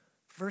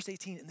 verse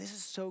 18, and this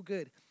is so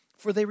good,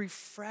 for they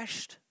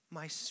refreshed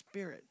my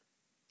spirit.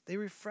 They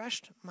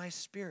refreshed my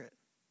spirit.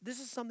 This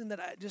is something that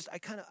I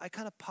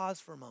kind of pause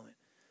for a moment.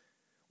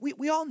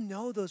 We all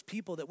know those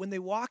people that when they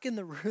walk in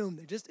the room,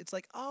 it's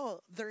like, oh,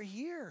 they're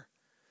here.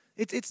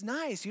 It's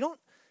nice. You don't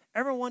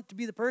ever want to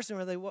be the person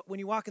where when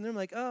you walk in the room,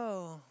 like,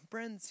 oh,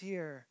 Bren's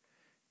here.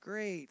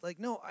 Great. Like,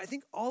 no, I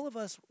think all of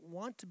us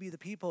want to be the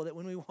people that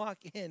when we walk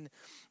in,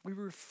 we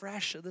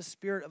refresh the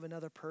spirit of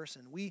another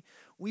person.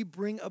 We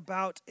bring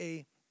about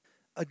a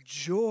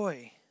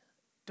joy.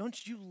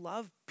 Don't you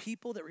love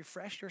people that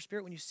refresh your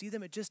spirit when you see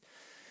them?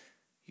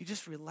 You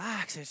just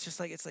relax. And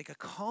it's like a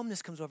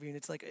calmness comes over you, and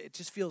it's like it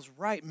just feels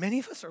right. Many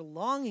of us are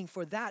longing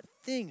for that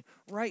thing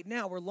right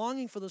now. We're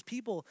longing for those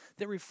people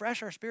that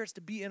refresh our spirits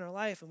to be in our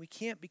life, and we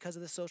can't because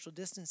of the social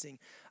distancing.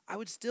 I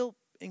would still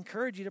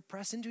encourage you to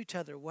press into each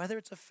other, whether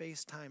it's a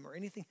FaceTime or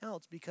anything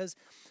else, because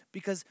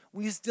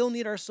we still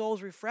need our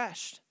souls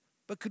refreshed.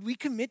 But could we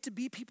commit to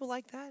be people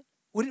like that?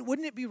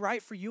 Wouldn't it be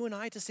right for you and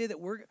I to say that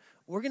we're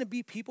going to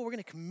be people, we're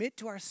going to commit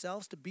to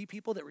ourselves to be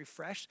people that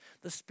refresh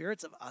the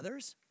spirits of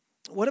others?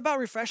 What about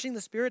refreshing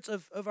the spirits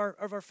of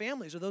our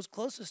families or those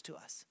closest to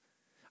us?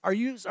 Are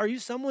you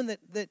someone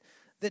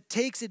that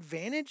takes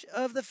advantage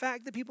of the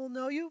fact that people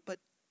know you, but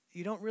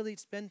you don't really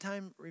spend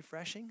time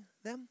refreshing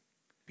them?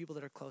 People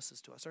that are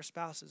closest to us, our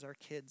spouses, our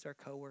kids, our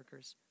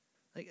coworkers.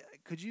 Like,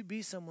 could you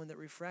be someone that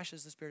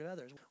refreshes the spirit of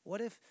others?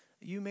 What if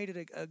you made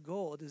it a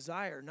goal, a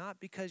desire, not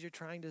because you're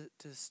trying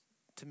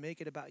to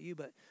make it about you,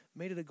 but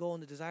made it a goal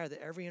and a desire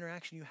that every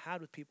interaction you had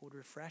with people would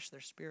refresh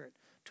their spirit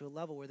to a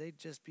level where they'd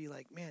just be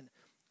like, man,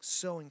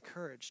 so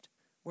encouraged.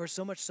 Where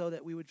so much so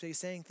that we would be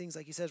saying things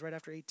like he says right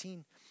after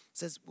 18,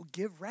 says, well,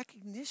 give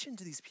recognition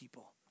to these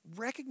people.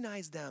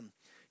 Recognize them.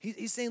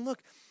 He's saying,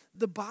 look,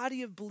 the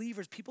body of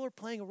believers, people are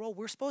playing a role.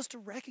 We're supposed to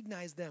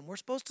recognize them. We're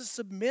supposed to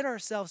submit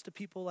ourselves to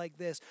people like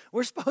this.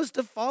 We're supposed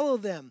to follow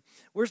them.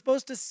 We're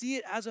supposed to see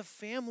it as a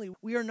family.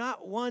 We are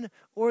not one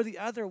or the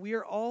other. We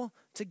are all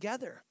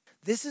together.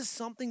 This is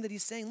something that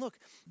he's saying, look,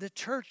 the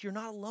church, you're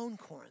not alone,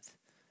 Corinth.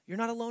 You're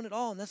not alone at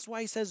all. And that's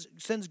why he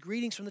sends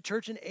greetings from the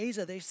church in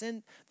Asia. They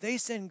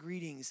send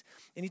greetings.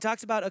 And he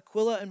talks about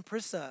Aquila and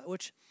Prisca,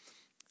 which,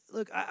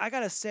 look, I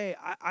got to say,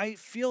 I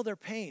feel their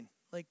pain.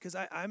 Like, because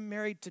I'm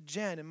married to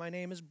Jen, and my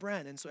name is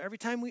Bren. And so every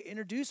time we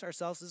introduce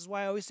ourselves, this is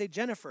why I always say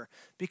Jennifer.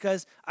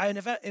 Because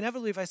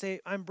inevitably, if I say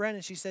I'm Bren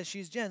and she says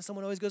she's Jen,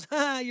 someone always goes,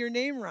 your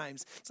name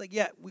rhymes. It's like,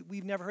 yeah,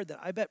 we've never heard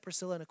that. I bet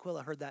Priscilla and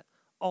Aquila heard that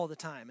all the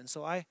time. And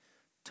so I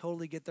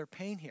totally get their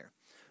pain here.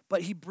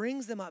 But he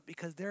brings them up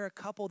because they're a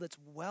couple that's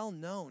well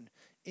known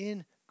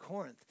in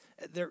Corinth.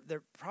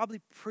 They're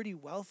probably pretty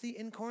wealthy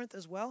in Corinth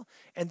as well.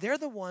 And they're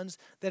the ones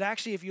that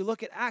actually, if you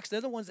look at Acts, they're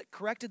the ones that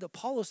corrected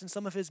Apollos in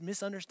some of his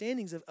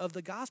misunderstandings of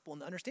the gospel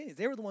and the understandings.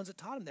 They were the ones that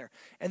taught him there.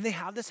 And they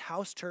have this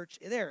house church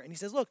there. And he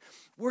says, look,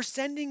 we're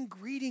sending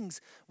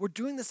greetings. We're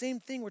doing the same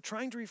thing. We're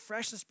trying to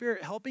refresh the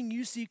spirit, helping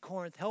you see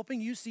Corinth,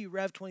 helping you see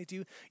Rev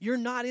 22. You're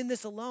not in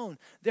this alone.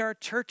 There are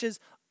churches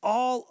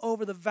all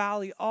over the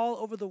valley, all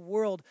over the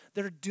world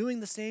that are doing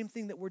the same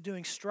thing that we're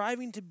doing,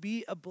 striving to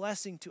be a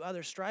blessing to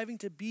others, striving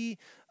to be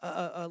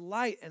a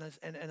light and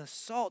a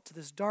salt to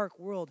this dark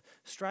world,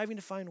 striving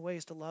to find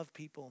ways to love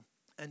people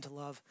and to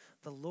love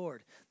the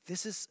Lord.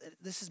 This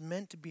is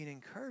meant to be an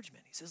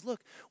encouragement. He says,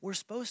 look, we're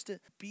supposed to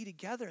be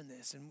together in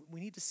this, and we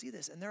need to see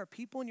this. And there are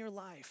people in your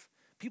life,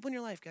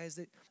 guys,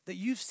 that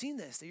you've seen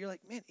this, that you're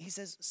like, man, he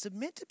says,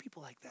 submit to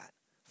people like that.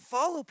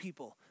 Follow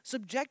people.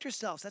 Subject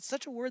yourselves. That's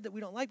such a word that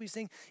we don't like. But he's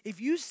saying, if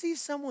you see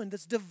someone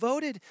that's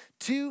devoted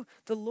to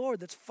the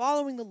Lord, that's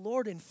following the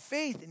Lord in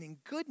faith and in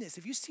goodness,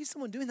 if you see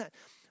someone doing that,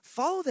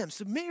 follow them.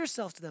 Submit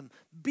yourself to them.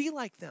 Be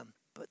like them.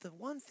 But the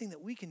one thing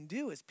that we can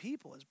do as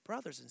people, as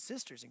brothers and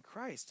sisters in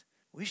Christ,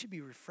 we should be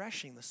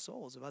refreshing the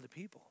souls of other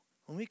people.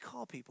 When we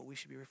call people, we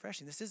should be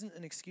refreshing. This isn't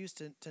an excuse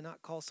to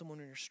not call someone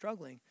when you're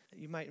struggling.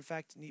 You might, in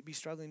fact, be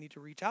struggling, need to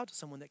reach out to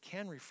someone that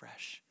can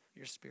refresh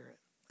your spirit.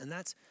 And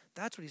that's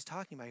what he's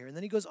talking about here. And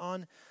then he goes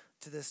on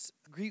to this,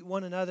 greet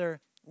one another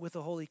with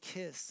a holy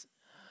kiss.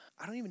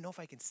 I don't even know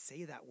if I can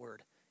say that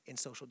word in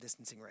social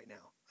distancing right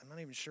now. I'm not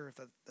even sure if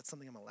that's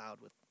something I'm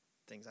allowed with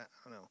things. I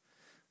don't know.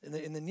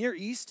 In the Near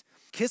East,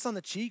 kiss on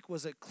the cheek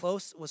was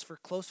for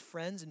close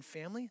friends and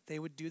family. They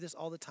would do this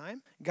all the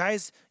time.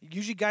 Guys,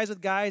 usually guys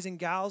with guys and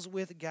gals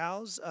with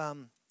gals.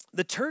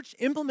 The church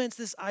implements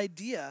this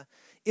idea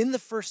in the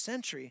first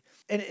century,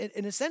 and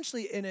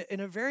essentially in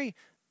a very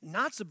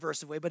not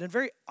subversive way, but in a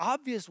very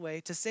obvious way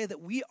to say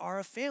that we are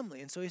a family.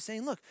 And so he's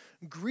saying, look,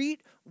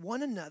 greet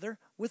one another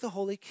with a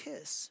holy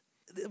kiss.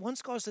 One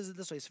scholar says it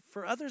this way: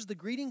 for others, the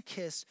greeting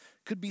kiss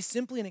could be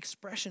simply an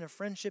expression of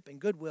friendship and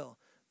goodwill,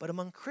 but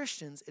among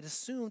Christians, it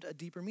assumed a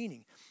deeper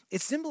meaning.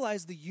 It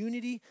symbolized the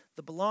unity,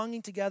 the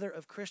belonging together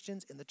of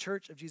Christians in the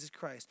church of Jesus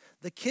Christ.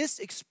 The kiss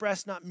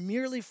expressed not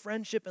merely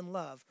friendship and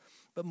love,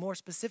 but more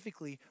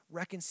specifically,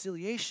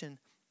 reconciliation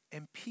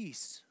and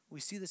peace. We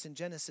see this in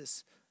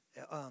Genesis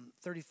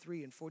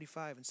 33 and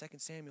 45 and 2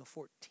 Samuel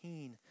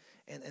 14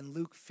 and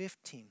Luke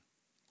 15.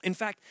 In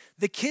fact,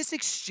 the kiss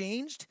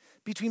exchanged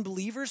between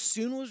believers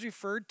soon was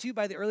referred to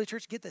by the early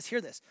church, get this,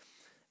 hear this,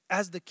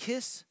 as the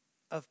kiss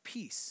of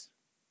peace.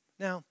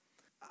 Now,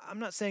 I'm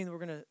not saying that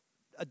we're going to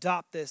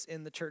adopt this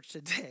in the church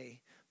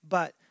today,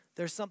 but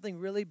there's something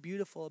really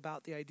beautiful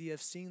about the idea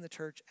of seeing the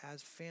church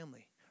as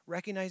family,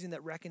 recognizing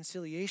that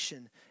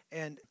reconciliation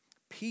and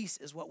peace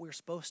is what we're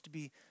supposed to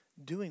be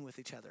doing with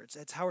each other.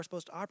 It's how we're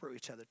supposed to operate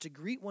with each other. To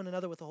greet one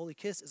another with a holy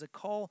kiss is a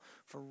call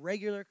for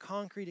regular,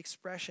 concrete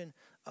expression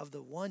of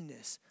the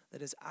oneness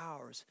that is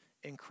ours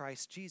in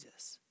Christ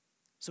Jesus.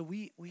 So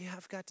we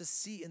have got to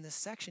see in this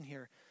section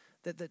here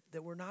that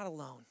we're not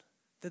alone,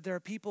 that there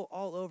are people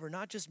all over,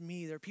 not just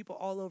me, there are people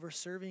all over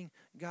serving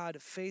God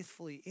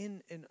faithfully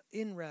in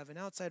Rev and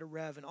outside of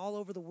Rev and all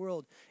over the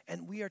world.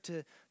 And we are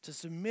to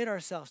submit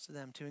ourselves to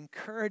them, to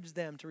encourage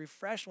them, to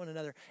refresh one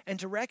another, and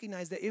to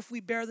recognize that if we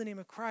bear the name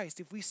of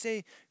Christ, if we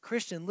say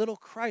Christian, little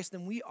Christ,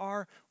 then we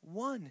are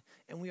one,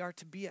 and we are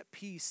to be at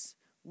peace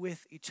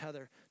with each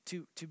other,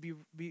 to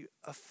be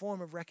a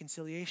form of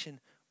reconciliation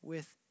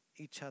with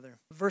each other.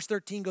 Verse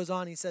 13 goes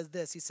on, he says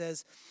this, he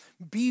says,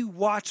 be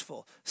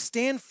watchful,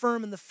 stand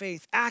firm in the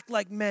faith, act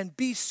like men,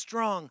 be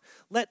strong,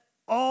 let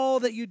all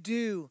that you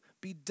do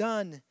be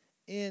done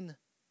in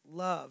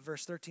love.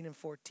 Verse 13 and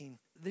 14.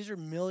 These are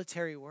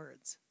military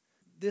words.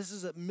 This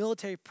is a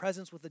military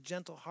presence with a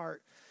gentle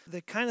heart.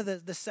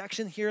 The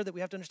section here that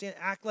we have to understand,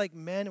 act like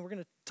men, and we're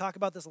going to talk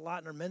about this a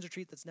lot in our men's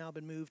retreat that's now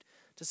been moved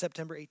to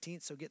September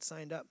 18th, so get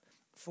signed up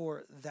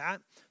for that.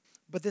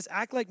 But this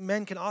act like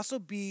men can also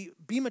be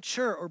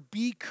mature or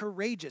be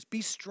courageous.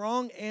 Be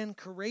strong and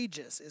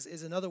courageous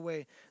is another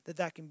way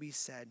that can be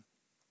said.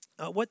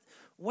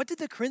 What did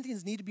the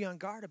Corinthians need to be on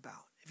guard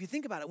about? If you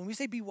think about it, when we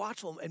say be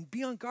watchful and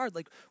be on guard,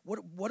 like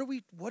what are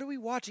we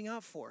watching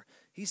out for?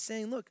 He's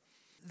saying, look,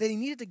 they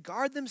needed to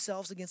guard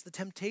themselves against the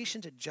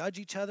temptation to judge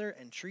each other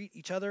and treat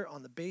each other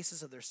on the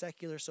basis of their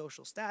secular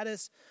social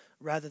status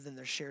rather than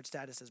their shared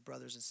status as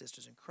brothers and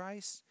sisters in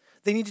Christ.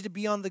 They needed to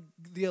be on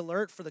the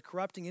alert for the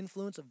corrupting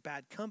influence of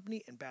bad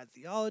company and bad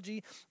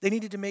theology. They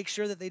needed to make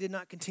sure that they did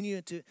not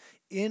continue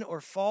or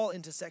fall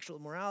into sexual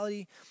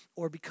immorality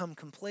or become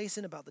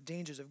complacent about the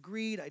dangers of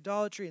greed,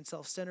 idolatry, and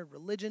self-centered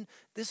religion.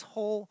 This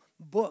whole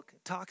book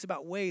talks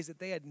about ways that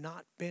they had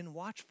not been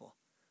watchful,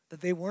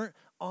 that they weren't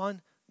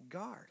on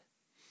guard.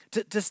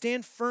 To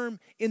stand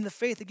firm in the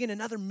faith, again,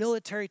 another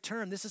military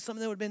term. This is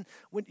something that would have been,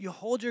 when you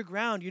hold your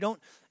ground, you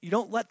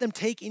don't let them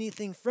take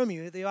anything from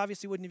you. They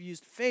obviously wouldn't have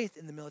used faith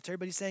in the military,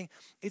 but he's saying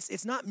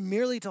it's not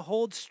merely to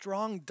hold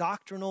strong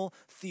doctrinal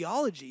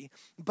theology,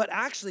 but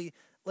actually,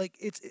 like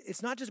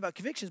it's not just about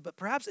convictions, but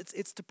perhaps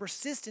it's to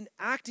persist in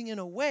acting in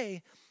a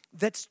way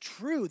that's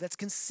true, that's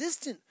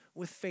consistent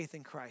with faith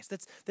in Christ,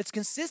 that's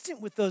consistent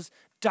with those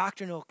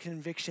doctrinal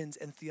convictions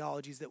and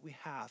theologies that we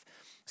have.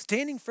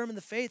 Standing firm in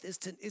the faith is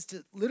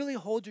to literally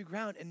hold your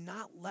ground and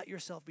not let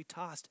yourself be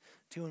tossed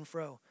to and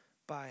fro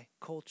by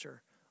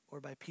culture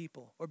or by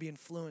people or be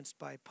influenced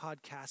by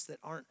podcasts that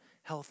aren't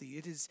healthy.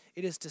 It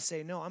is to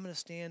say, no, I'm going to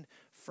stand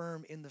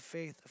firm in the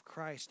faith of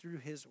Christ through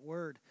his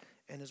word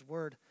and his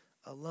word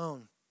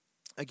alone.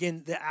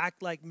 Again, the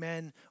act like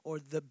men or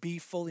the be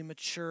fully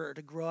mature or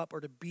to grow up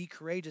or to be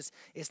courageous,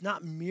 it's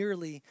not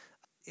merely,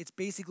 it's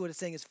basically what it's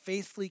saying is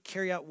faithfully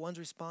carry out one's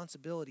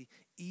responsibility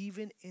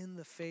even in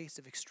the face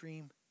of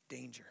extreme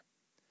danger.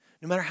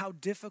 No matter how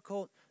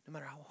difficult, no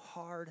matter how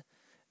hard,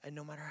 and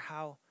no matter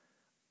how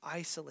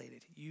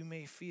isolated you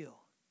may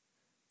feel,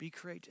 be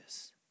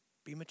courageous,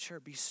 be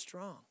mature, be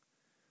strong.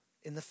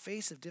 In the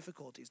face of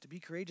difficulties, to be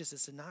courageous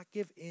is to not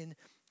give in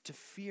to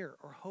fear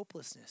or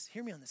hopelessness.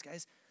 Hear me on this,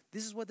 guys.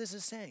 This is what this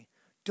is saying.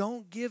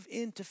 Don't give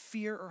in to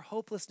fear or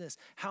hopelessness.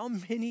 How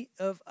many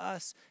of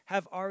us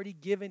have already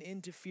given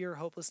in to fear or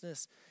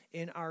hopelessness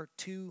in our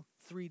 2-3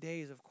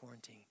 days of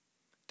quarantine?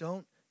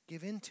 Don't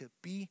give in to it.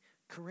 Be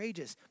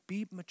courageous.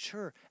 Be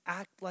mature.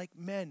 Act like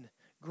men.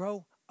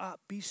 Grow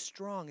up. Be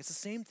strong. It's the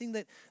same thing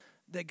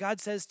that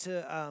God says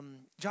to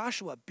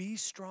Joshua, be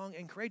strong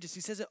and courageous.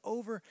 He says it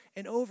over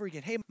and over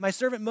again. Hey, my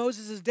servant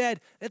Moses is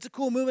dead. That's a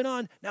cool, moving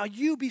on. Now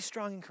you be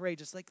strong and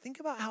courageous. Like, think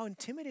about how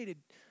intimidated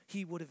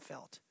he would have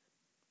felt.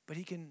 But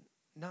he can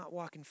not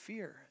walk in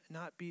fear,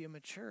 not be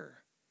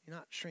immature,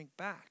 not shrink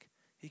back.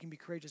 He can be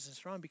courageous and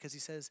strong because he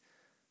says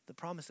the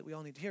promise that we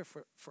all need to hear,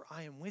 for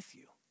I am with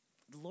you.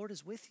 The Lord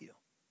is with you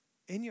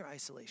in your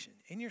isolation,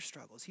 in your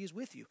struggles. He is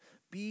with you.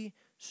 Be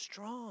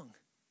strong.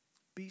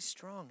 Be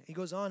strong. He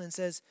goes on and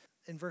says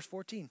in verse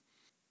 14,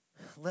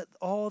 let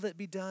all that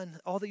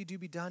you do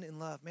be done in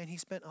love. Man, he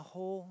spent a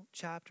whole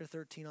chapter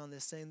 13 on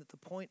this, saying that the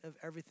point of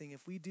everything,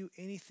 if we do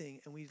anything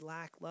and we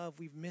lack love,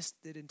 we've missed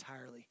it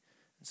entirely.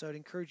 And so I'd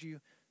encourage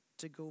you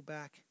to go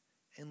back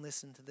and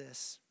listen to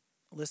this.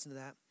 Listen to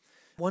that.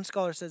 One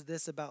scholar says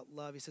this about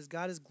love. He says,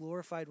 God is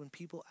glorified when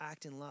people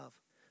act in love,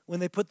 when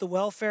they put the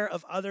welfare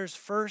of others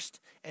first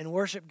and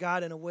worship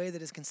God in a way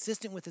that is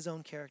consistent with his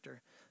own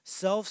character.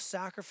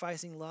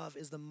 Self-sacrificing love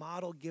is the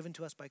model given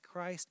to us by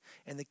Christ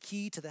and the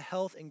key to the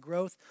health and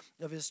growth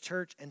of his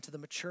church and to the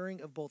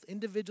maturing of both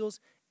individuals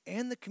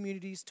and the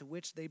communities to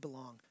which they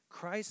belong.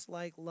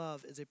 Christ-like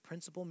love is a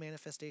principal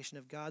manifestation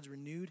of God's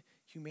renewed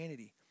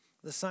humanity,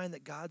 the sign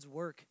that God's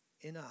work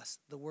in us,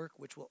 the work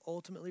which will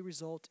ultimately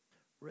result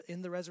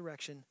in the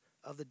resurrection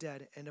of the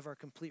dead and of our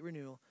complete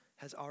renewal,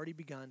 has already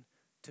begun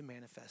to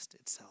manifest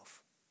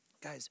itself.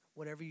 Guys,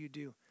 whatever you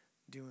do,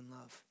 do in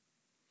love.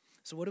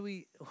 So what do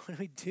we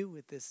do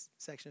with this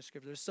section of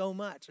scripture? There's so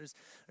much. There's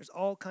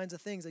all kinds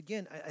of things.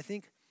 Again, I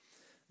think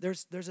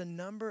there's a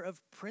number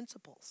of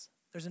principles.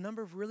 There's a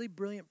number of really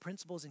brilliant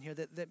principles in here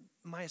that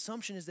my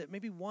assumption is that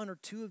maybe one or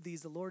two of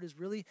these the Lord has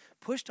really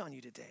pushed on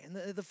you today. And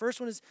the first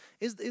one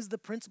is the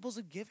principles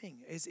of giving.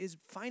 Is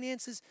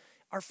finances,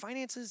 are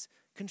finances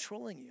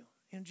controlling you?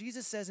 You know,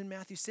 Jesus says in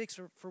Matthew 6,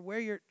 for where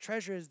your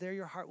treasure is, there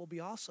your heart will be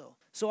also.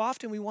 So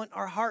often we want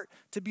our heart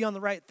to be on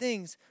the right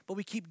things, but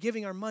we keep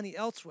giving our money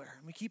elsewhere.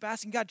 And we keep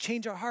asking God,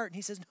 change our heart. And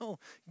he says, no,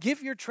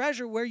 give your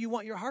treasure where you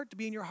want your heart to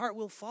be, and your heart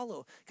will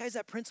follow. Guys,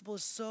 that principle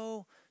is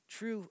so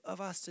true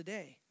of us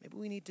today. Maybe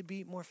we need to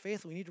be more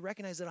faithful. We need to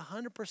recognize that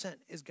 100%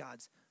 is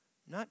God's.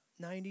 Not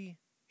 90,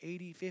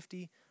 80,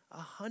 50.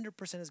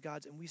 100% is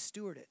God's, and we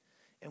steward it.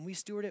 And we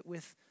steward it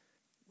with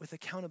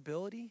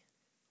accountability.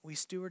 We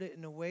steward it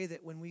in a way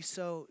that when we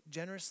sow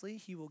generously,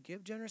 he will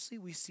give generously.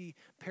 We see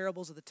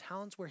parables of the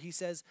talents where he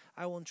says,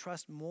 I will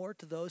entrust more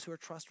to those who are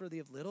trustworthy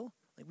of little.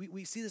 Like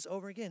we see this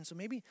over again. So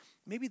maybe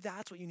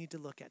that's what you need to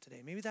look at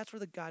today. Maybe that's where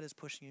the God is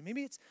pushing you.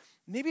 Maybe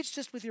it's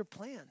just with your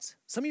plans.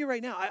 Some of you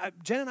right now,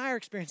 Jen and I are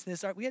experiencing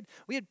this.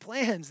 We had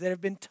plans that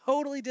have been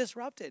totally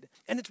disrupted.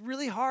 And it's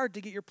really hard to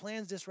get your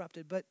plans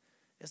disrupted, but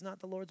it's not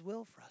the Lord's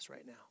will for us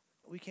right now.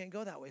 We can't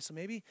go that way. So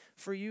maybe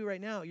for you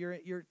right now,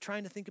 you're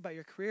trying to think about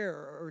your career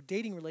or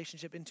dating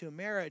relationship into a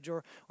marriage,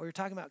 or you're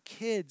talking about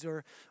kids,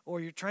 or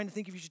you're trying to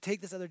think if you should take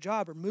this other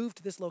job or move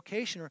to this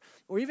location,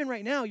 or even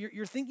right now,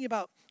 you're thinking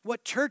about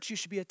what church you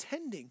should be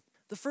attending.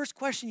 The first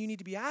question you need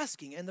to be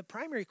asking, and the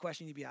primary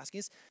question you need to be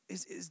asking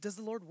is does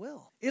the Lord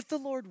will? If the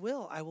Lord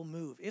will, I will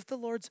move. If the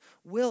Lord's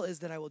will is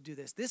that I will do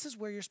this, this is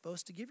where you're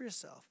supposed to give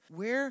yourself.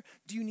 Where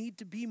do you need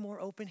to be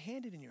more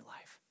open-handed in your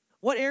life?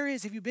 What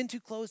areas have you been too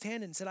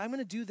closed-handed and said, I'm going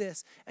to do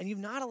this, and you've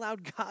not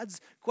allowed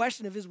God's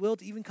question of his will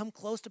to even come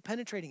close to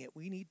penetrating it?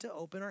 We need to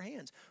open our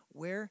hands.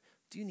 Where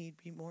do you need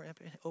to be more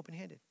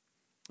open-handed?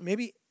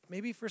 Maybe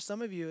for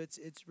some of you, it's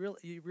real.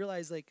 You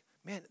realize, like,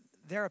 man,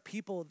 there are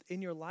people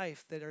in your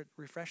life that are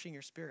refreshing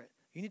your spirit.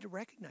 You need to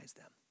recognize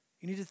them.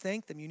 You need to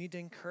thank them. You need to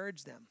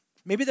encourage them.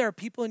 Maybe there are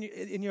people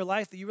in your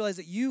life that you realize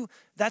that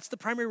that's the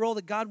primary role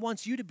that God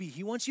wants you to be.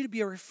 He wants you to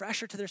be a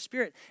refresher to their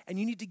spirit, and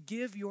you need to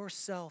give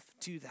yourself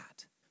to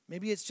that.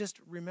 Maybe it's just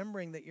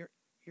remembering that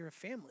you're a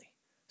family.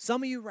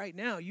 Some of you right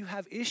now, you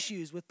have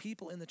issues with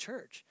people in the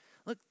church.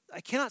 Look, I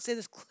cannot say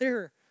this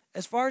clearer.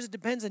 As far as it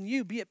depends on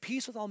you, be at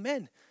peace with all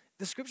men.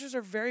 The scriptures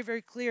are very,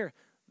 very clear.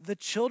 The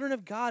children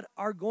of God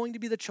are going to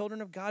be the children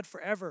of God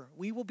forever.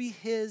 We will be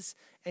his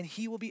and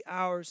he will be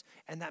ours,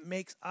 and that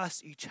makes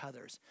us each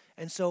other's.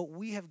 And so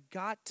we have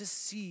got to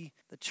see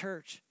the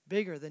church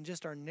bigger than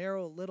just our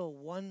narrow little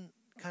one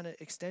kind of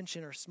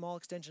extension or small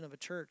extension of a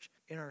church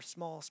in our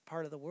smallest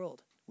part of the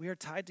world. We are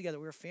tied together.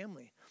 We're a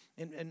family.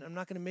 And I'm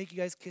not going to make you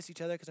guys kiss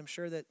each other because I'm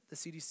sure that the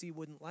CDC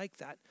wouldn't like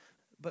that.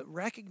 But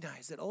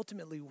recognize that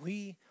ultimately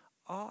we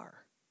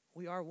are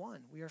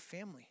one. We are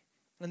family.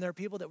 And there are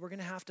people that we're going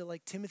to have to,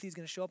 like Timothy's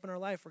going to show up in our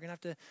life. We're going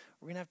to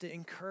have to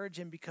encourage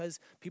him because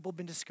people have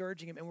been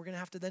discouraging him. And we're going to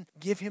have to then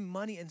give him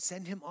money and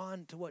send him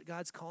on to what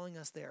God's calling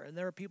us there. And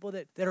there are people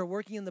that are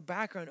working in the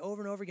background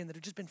over and over again that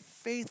have just been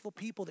faithful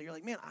people that you're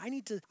like, man, I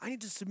need to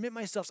submit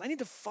myself. So I need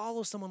to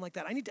follow someone like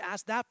that. I need to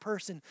ask that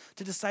person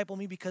to disciple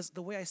me because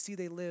the way I see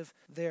they live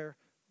their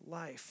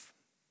life.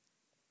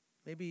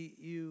 Maybe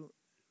you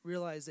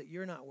realize that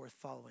you're not worth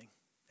following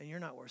and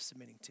you're not worth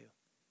submitting to.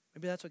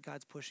 Maybe that's what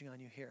God's pushing on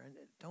you here. And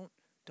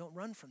don't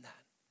run from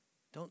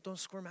that. Don't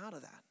squirm out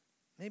of that.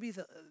 Maybe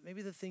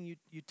the thing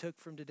you took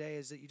from today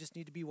is that you just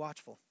need to be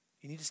watchful.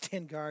 You need to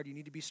stand guard. You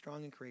need to be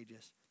strong and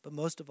courageous. But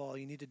most of all,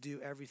 you need to do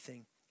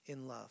everything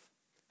in love.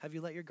 Have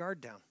you let your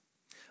guard down?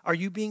 Are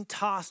you being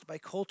tossed by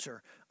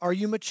culture? Are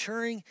you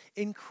maturing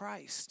in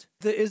Christ?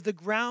 Is the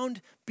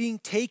ground being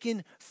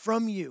taken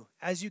from you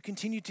as you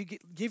continue to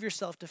give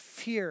yourself to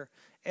fear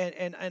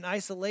and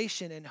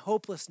isolation and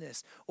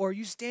hopelessness? Or are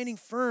you standing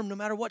firm no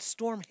matter what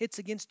storm hits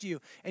against you,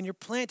 and you're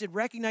planted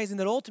recognizing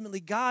that ultimately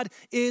God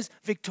is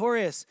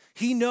victorious?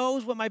 He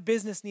knows what my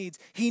business needs.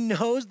 He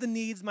knows the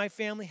needs my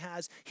family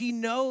has. He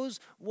knows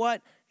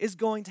what is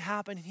going to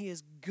happen. He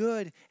is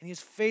good, and he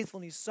is faithful,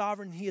 and he's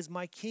sovereign, and he is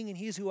my king, and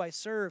he is who I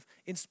serve.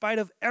 In spite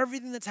of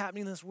everything that's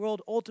happening in this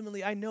world,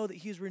 ultimately I know that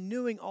he is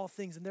renewing all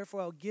things, and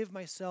therefore I'll give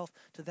myself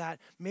to that.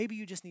 Maybe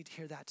you just need to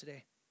hear that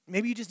today.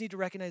 Maybe you just need to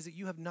recognize that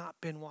you have not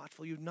been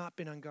watchful. You've not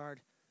been on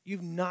guard.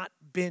 You've not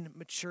been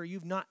mature.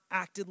 You've not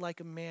acted like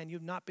a man.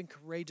 You've not been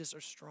courageous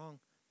or strong.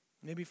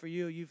 Maybe for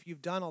you,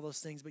 you've done all those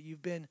things, but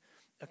you've been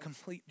a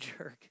complete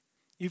jerk.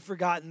 You've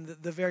forgotten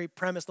the very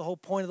premise, the whole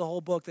point of the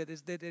whole book,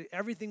 that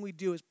everything we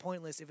do is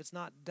pointless if it's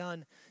not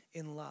done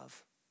in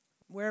love.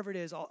 Wherever it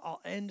is,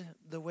 I'll end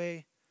the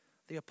way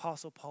the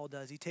Apostle Paul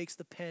does. He takes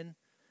the pen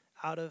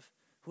out of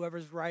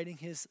whoever's writing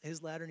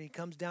his letter, and he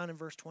comes down in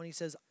verse 20. He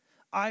says,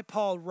 I,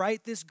 Paul,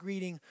 write this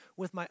greeting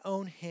with my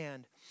own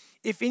hand.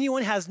 If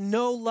anyone has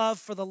no love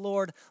for the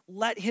Lord,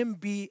 let him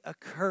be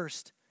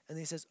accursed. And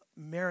then he says,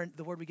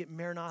 the word we get,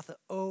 Maranatha,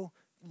 oh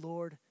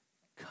Lord,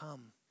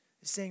 come.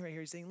 He's saying right here,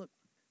 he's saying, look,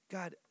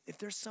 God, if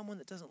there's someone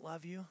that doesn't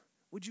love you,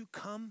 Would you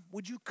come?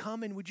 Would you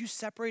come and would you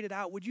separate it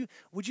out? Would you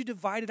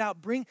divide it out?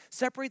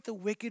 Separate the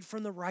wicked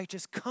from the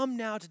righteous. Come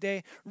now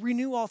today.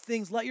 Renew all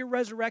things. Let your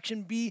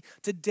resurrection be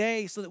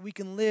today so that we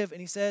can live. And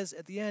he says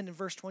at the end in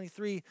verse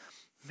 23,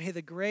 may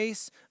the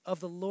grace of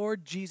the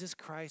Lord Jesus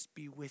Christ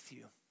be with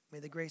you. May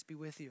the grace be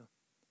with you.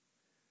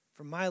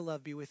 For my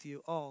love be with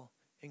you all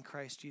in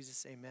Christ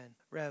Jesus. Amen.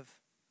 Rev,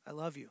 I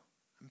love you.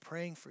 I'm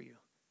praying for you.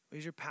 We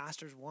as your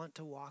pastors want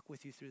to walk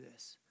with you through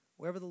this.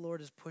 Wherever the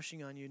Lord is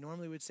pushing on you,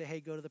 normally we'd say, hey,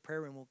 go to the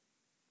prayer room. Well,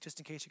 just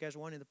in case you guys are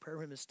wondering, the prayer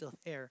room is still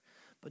there,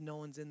 but no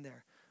one's in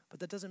there. But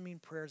that doesn't mean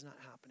prayer is not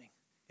happening.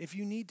 If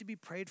you need to be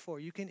prayed for,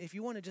 you can. If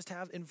you want to just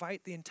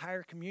invite the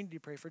entire community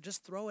to pray for,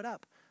 just throw it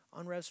up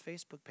on Rev's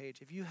Facebook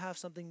page. If you have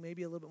something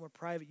maybe a little bit more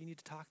private you need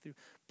to talk through,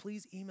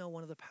 please email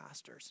one of the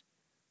pastors.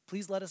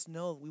 Please let us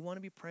know. We want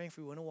to be praying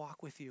for you. We want to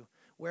walk with you.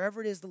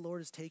 Wherever it is the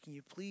Lord is taking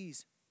you,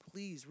 please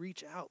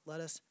reach out.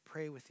 Let us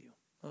pray with you.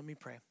 Let me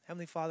pray.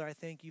 Heavenly Father, I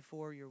thank you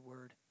for your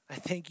word. I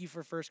thank you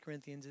for 1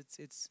 Corinthians.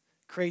 It's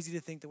crazy to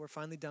think that we're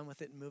finally done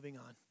with it and moving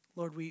on.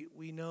 Lord,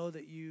 we know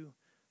that you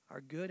are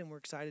good, and we're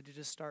excited to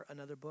just start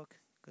another book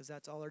because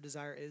that's all our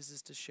desire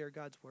is to share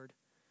God's word.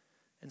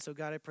 And so,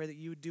 God, I pray that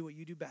you would do what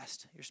you do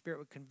best. Your Spirit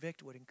would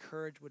convict, would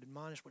encourage, would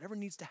admonish, whatever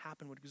needs to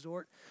happen, would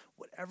exhort,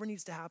 whatever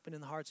needs to happen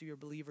in the hearts of your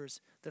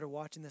believers that are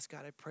watching this,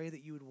 God, I pray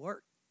that you would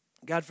work.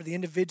 God, for the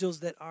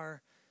individuals that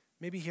are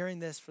maybe hearing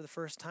this for the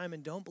first time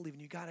and don't believe in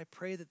you, God, I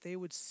pray that they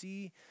would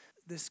see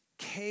this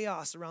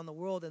chaos around the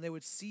world and they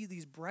would see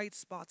these bright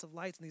spots of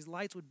lights, and these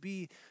lights would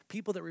be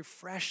people that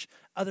refresh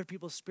other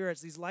people's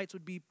spirits. These lights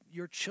would be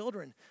your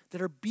children that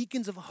are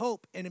beacons of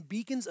hope and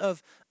beacons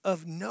of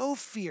no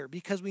fear,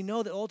 because we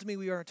know that ultimately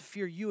we are to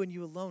fear you and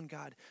you alone,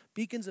 God.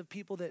 Beacons of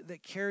people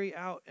that carry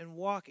out and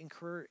walk in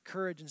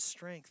courage and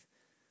strength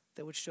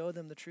that would show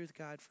them the truth,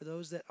 God, for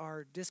those that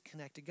are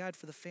disconnected, God,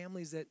 for the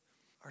families that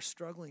are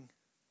struggling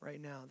right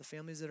now, the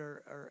families that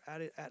are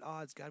at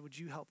odds, God, would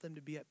you help them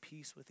to be at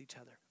peace with each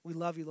other? We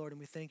love you, Lord, and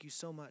we thank you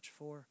so much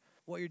for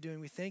what you're doing.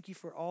 We thank you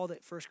for all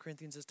that 1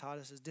 Corinthians has taught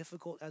us. As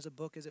difficult as a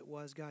book as it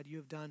was, God, you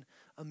have done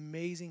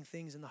amazing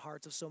things in the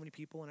hearts of so many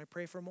people, and I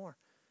pray for more.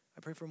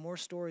 I pray for more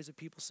stories of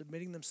people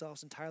submitting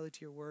themselves entirely to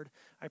your word.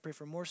 I pray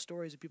for more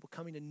stories of people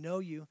coming to know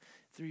you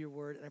through your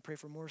word, and I pray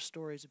for more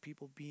stories of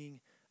people being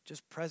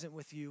just present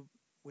with you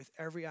with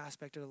every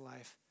aspect of their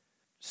life,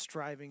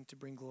 striving to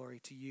bring glory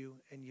to you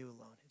and you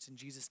alone. It's in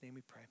Jesus' name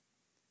we pray.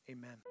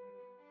 Amen.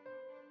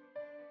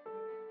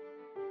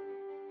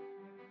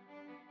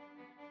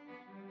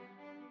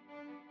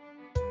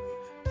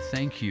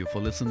 Thank you for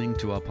listening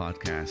to our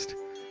podcast.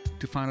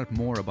 To find out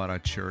more about our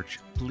church,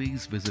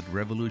 please visit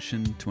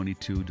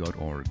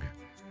revolution22.org.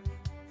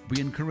 We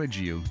encourage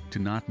you to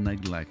not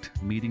neglect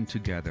meeting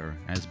together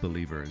as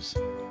believers.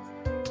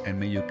 And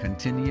may you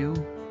continue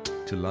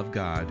to love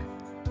God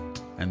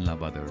and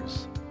love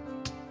others.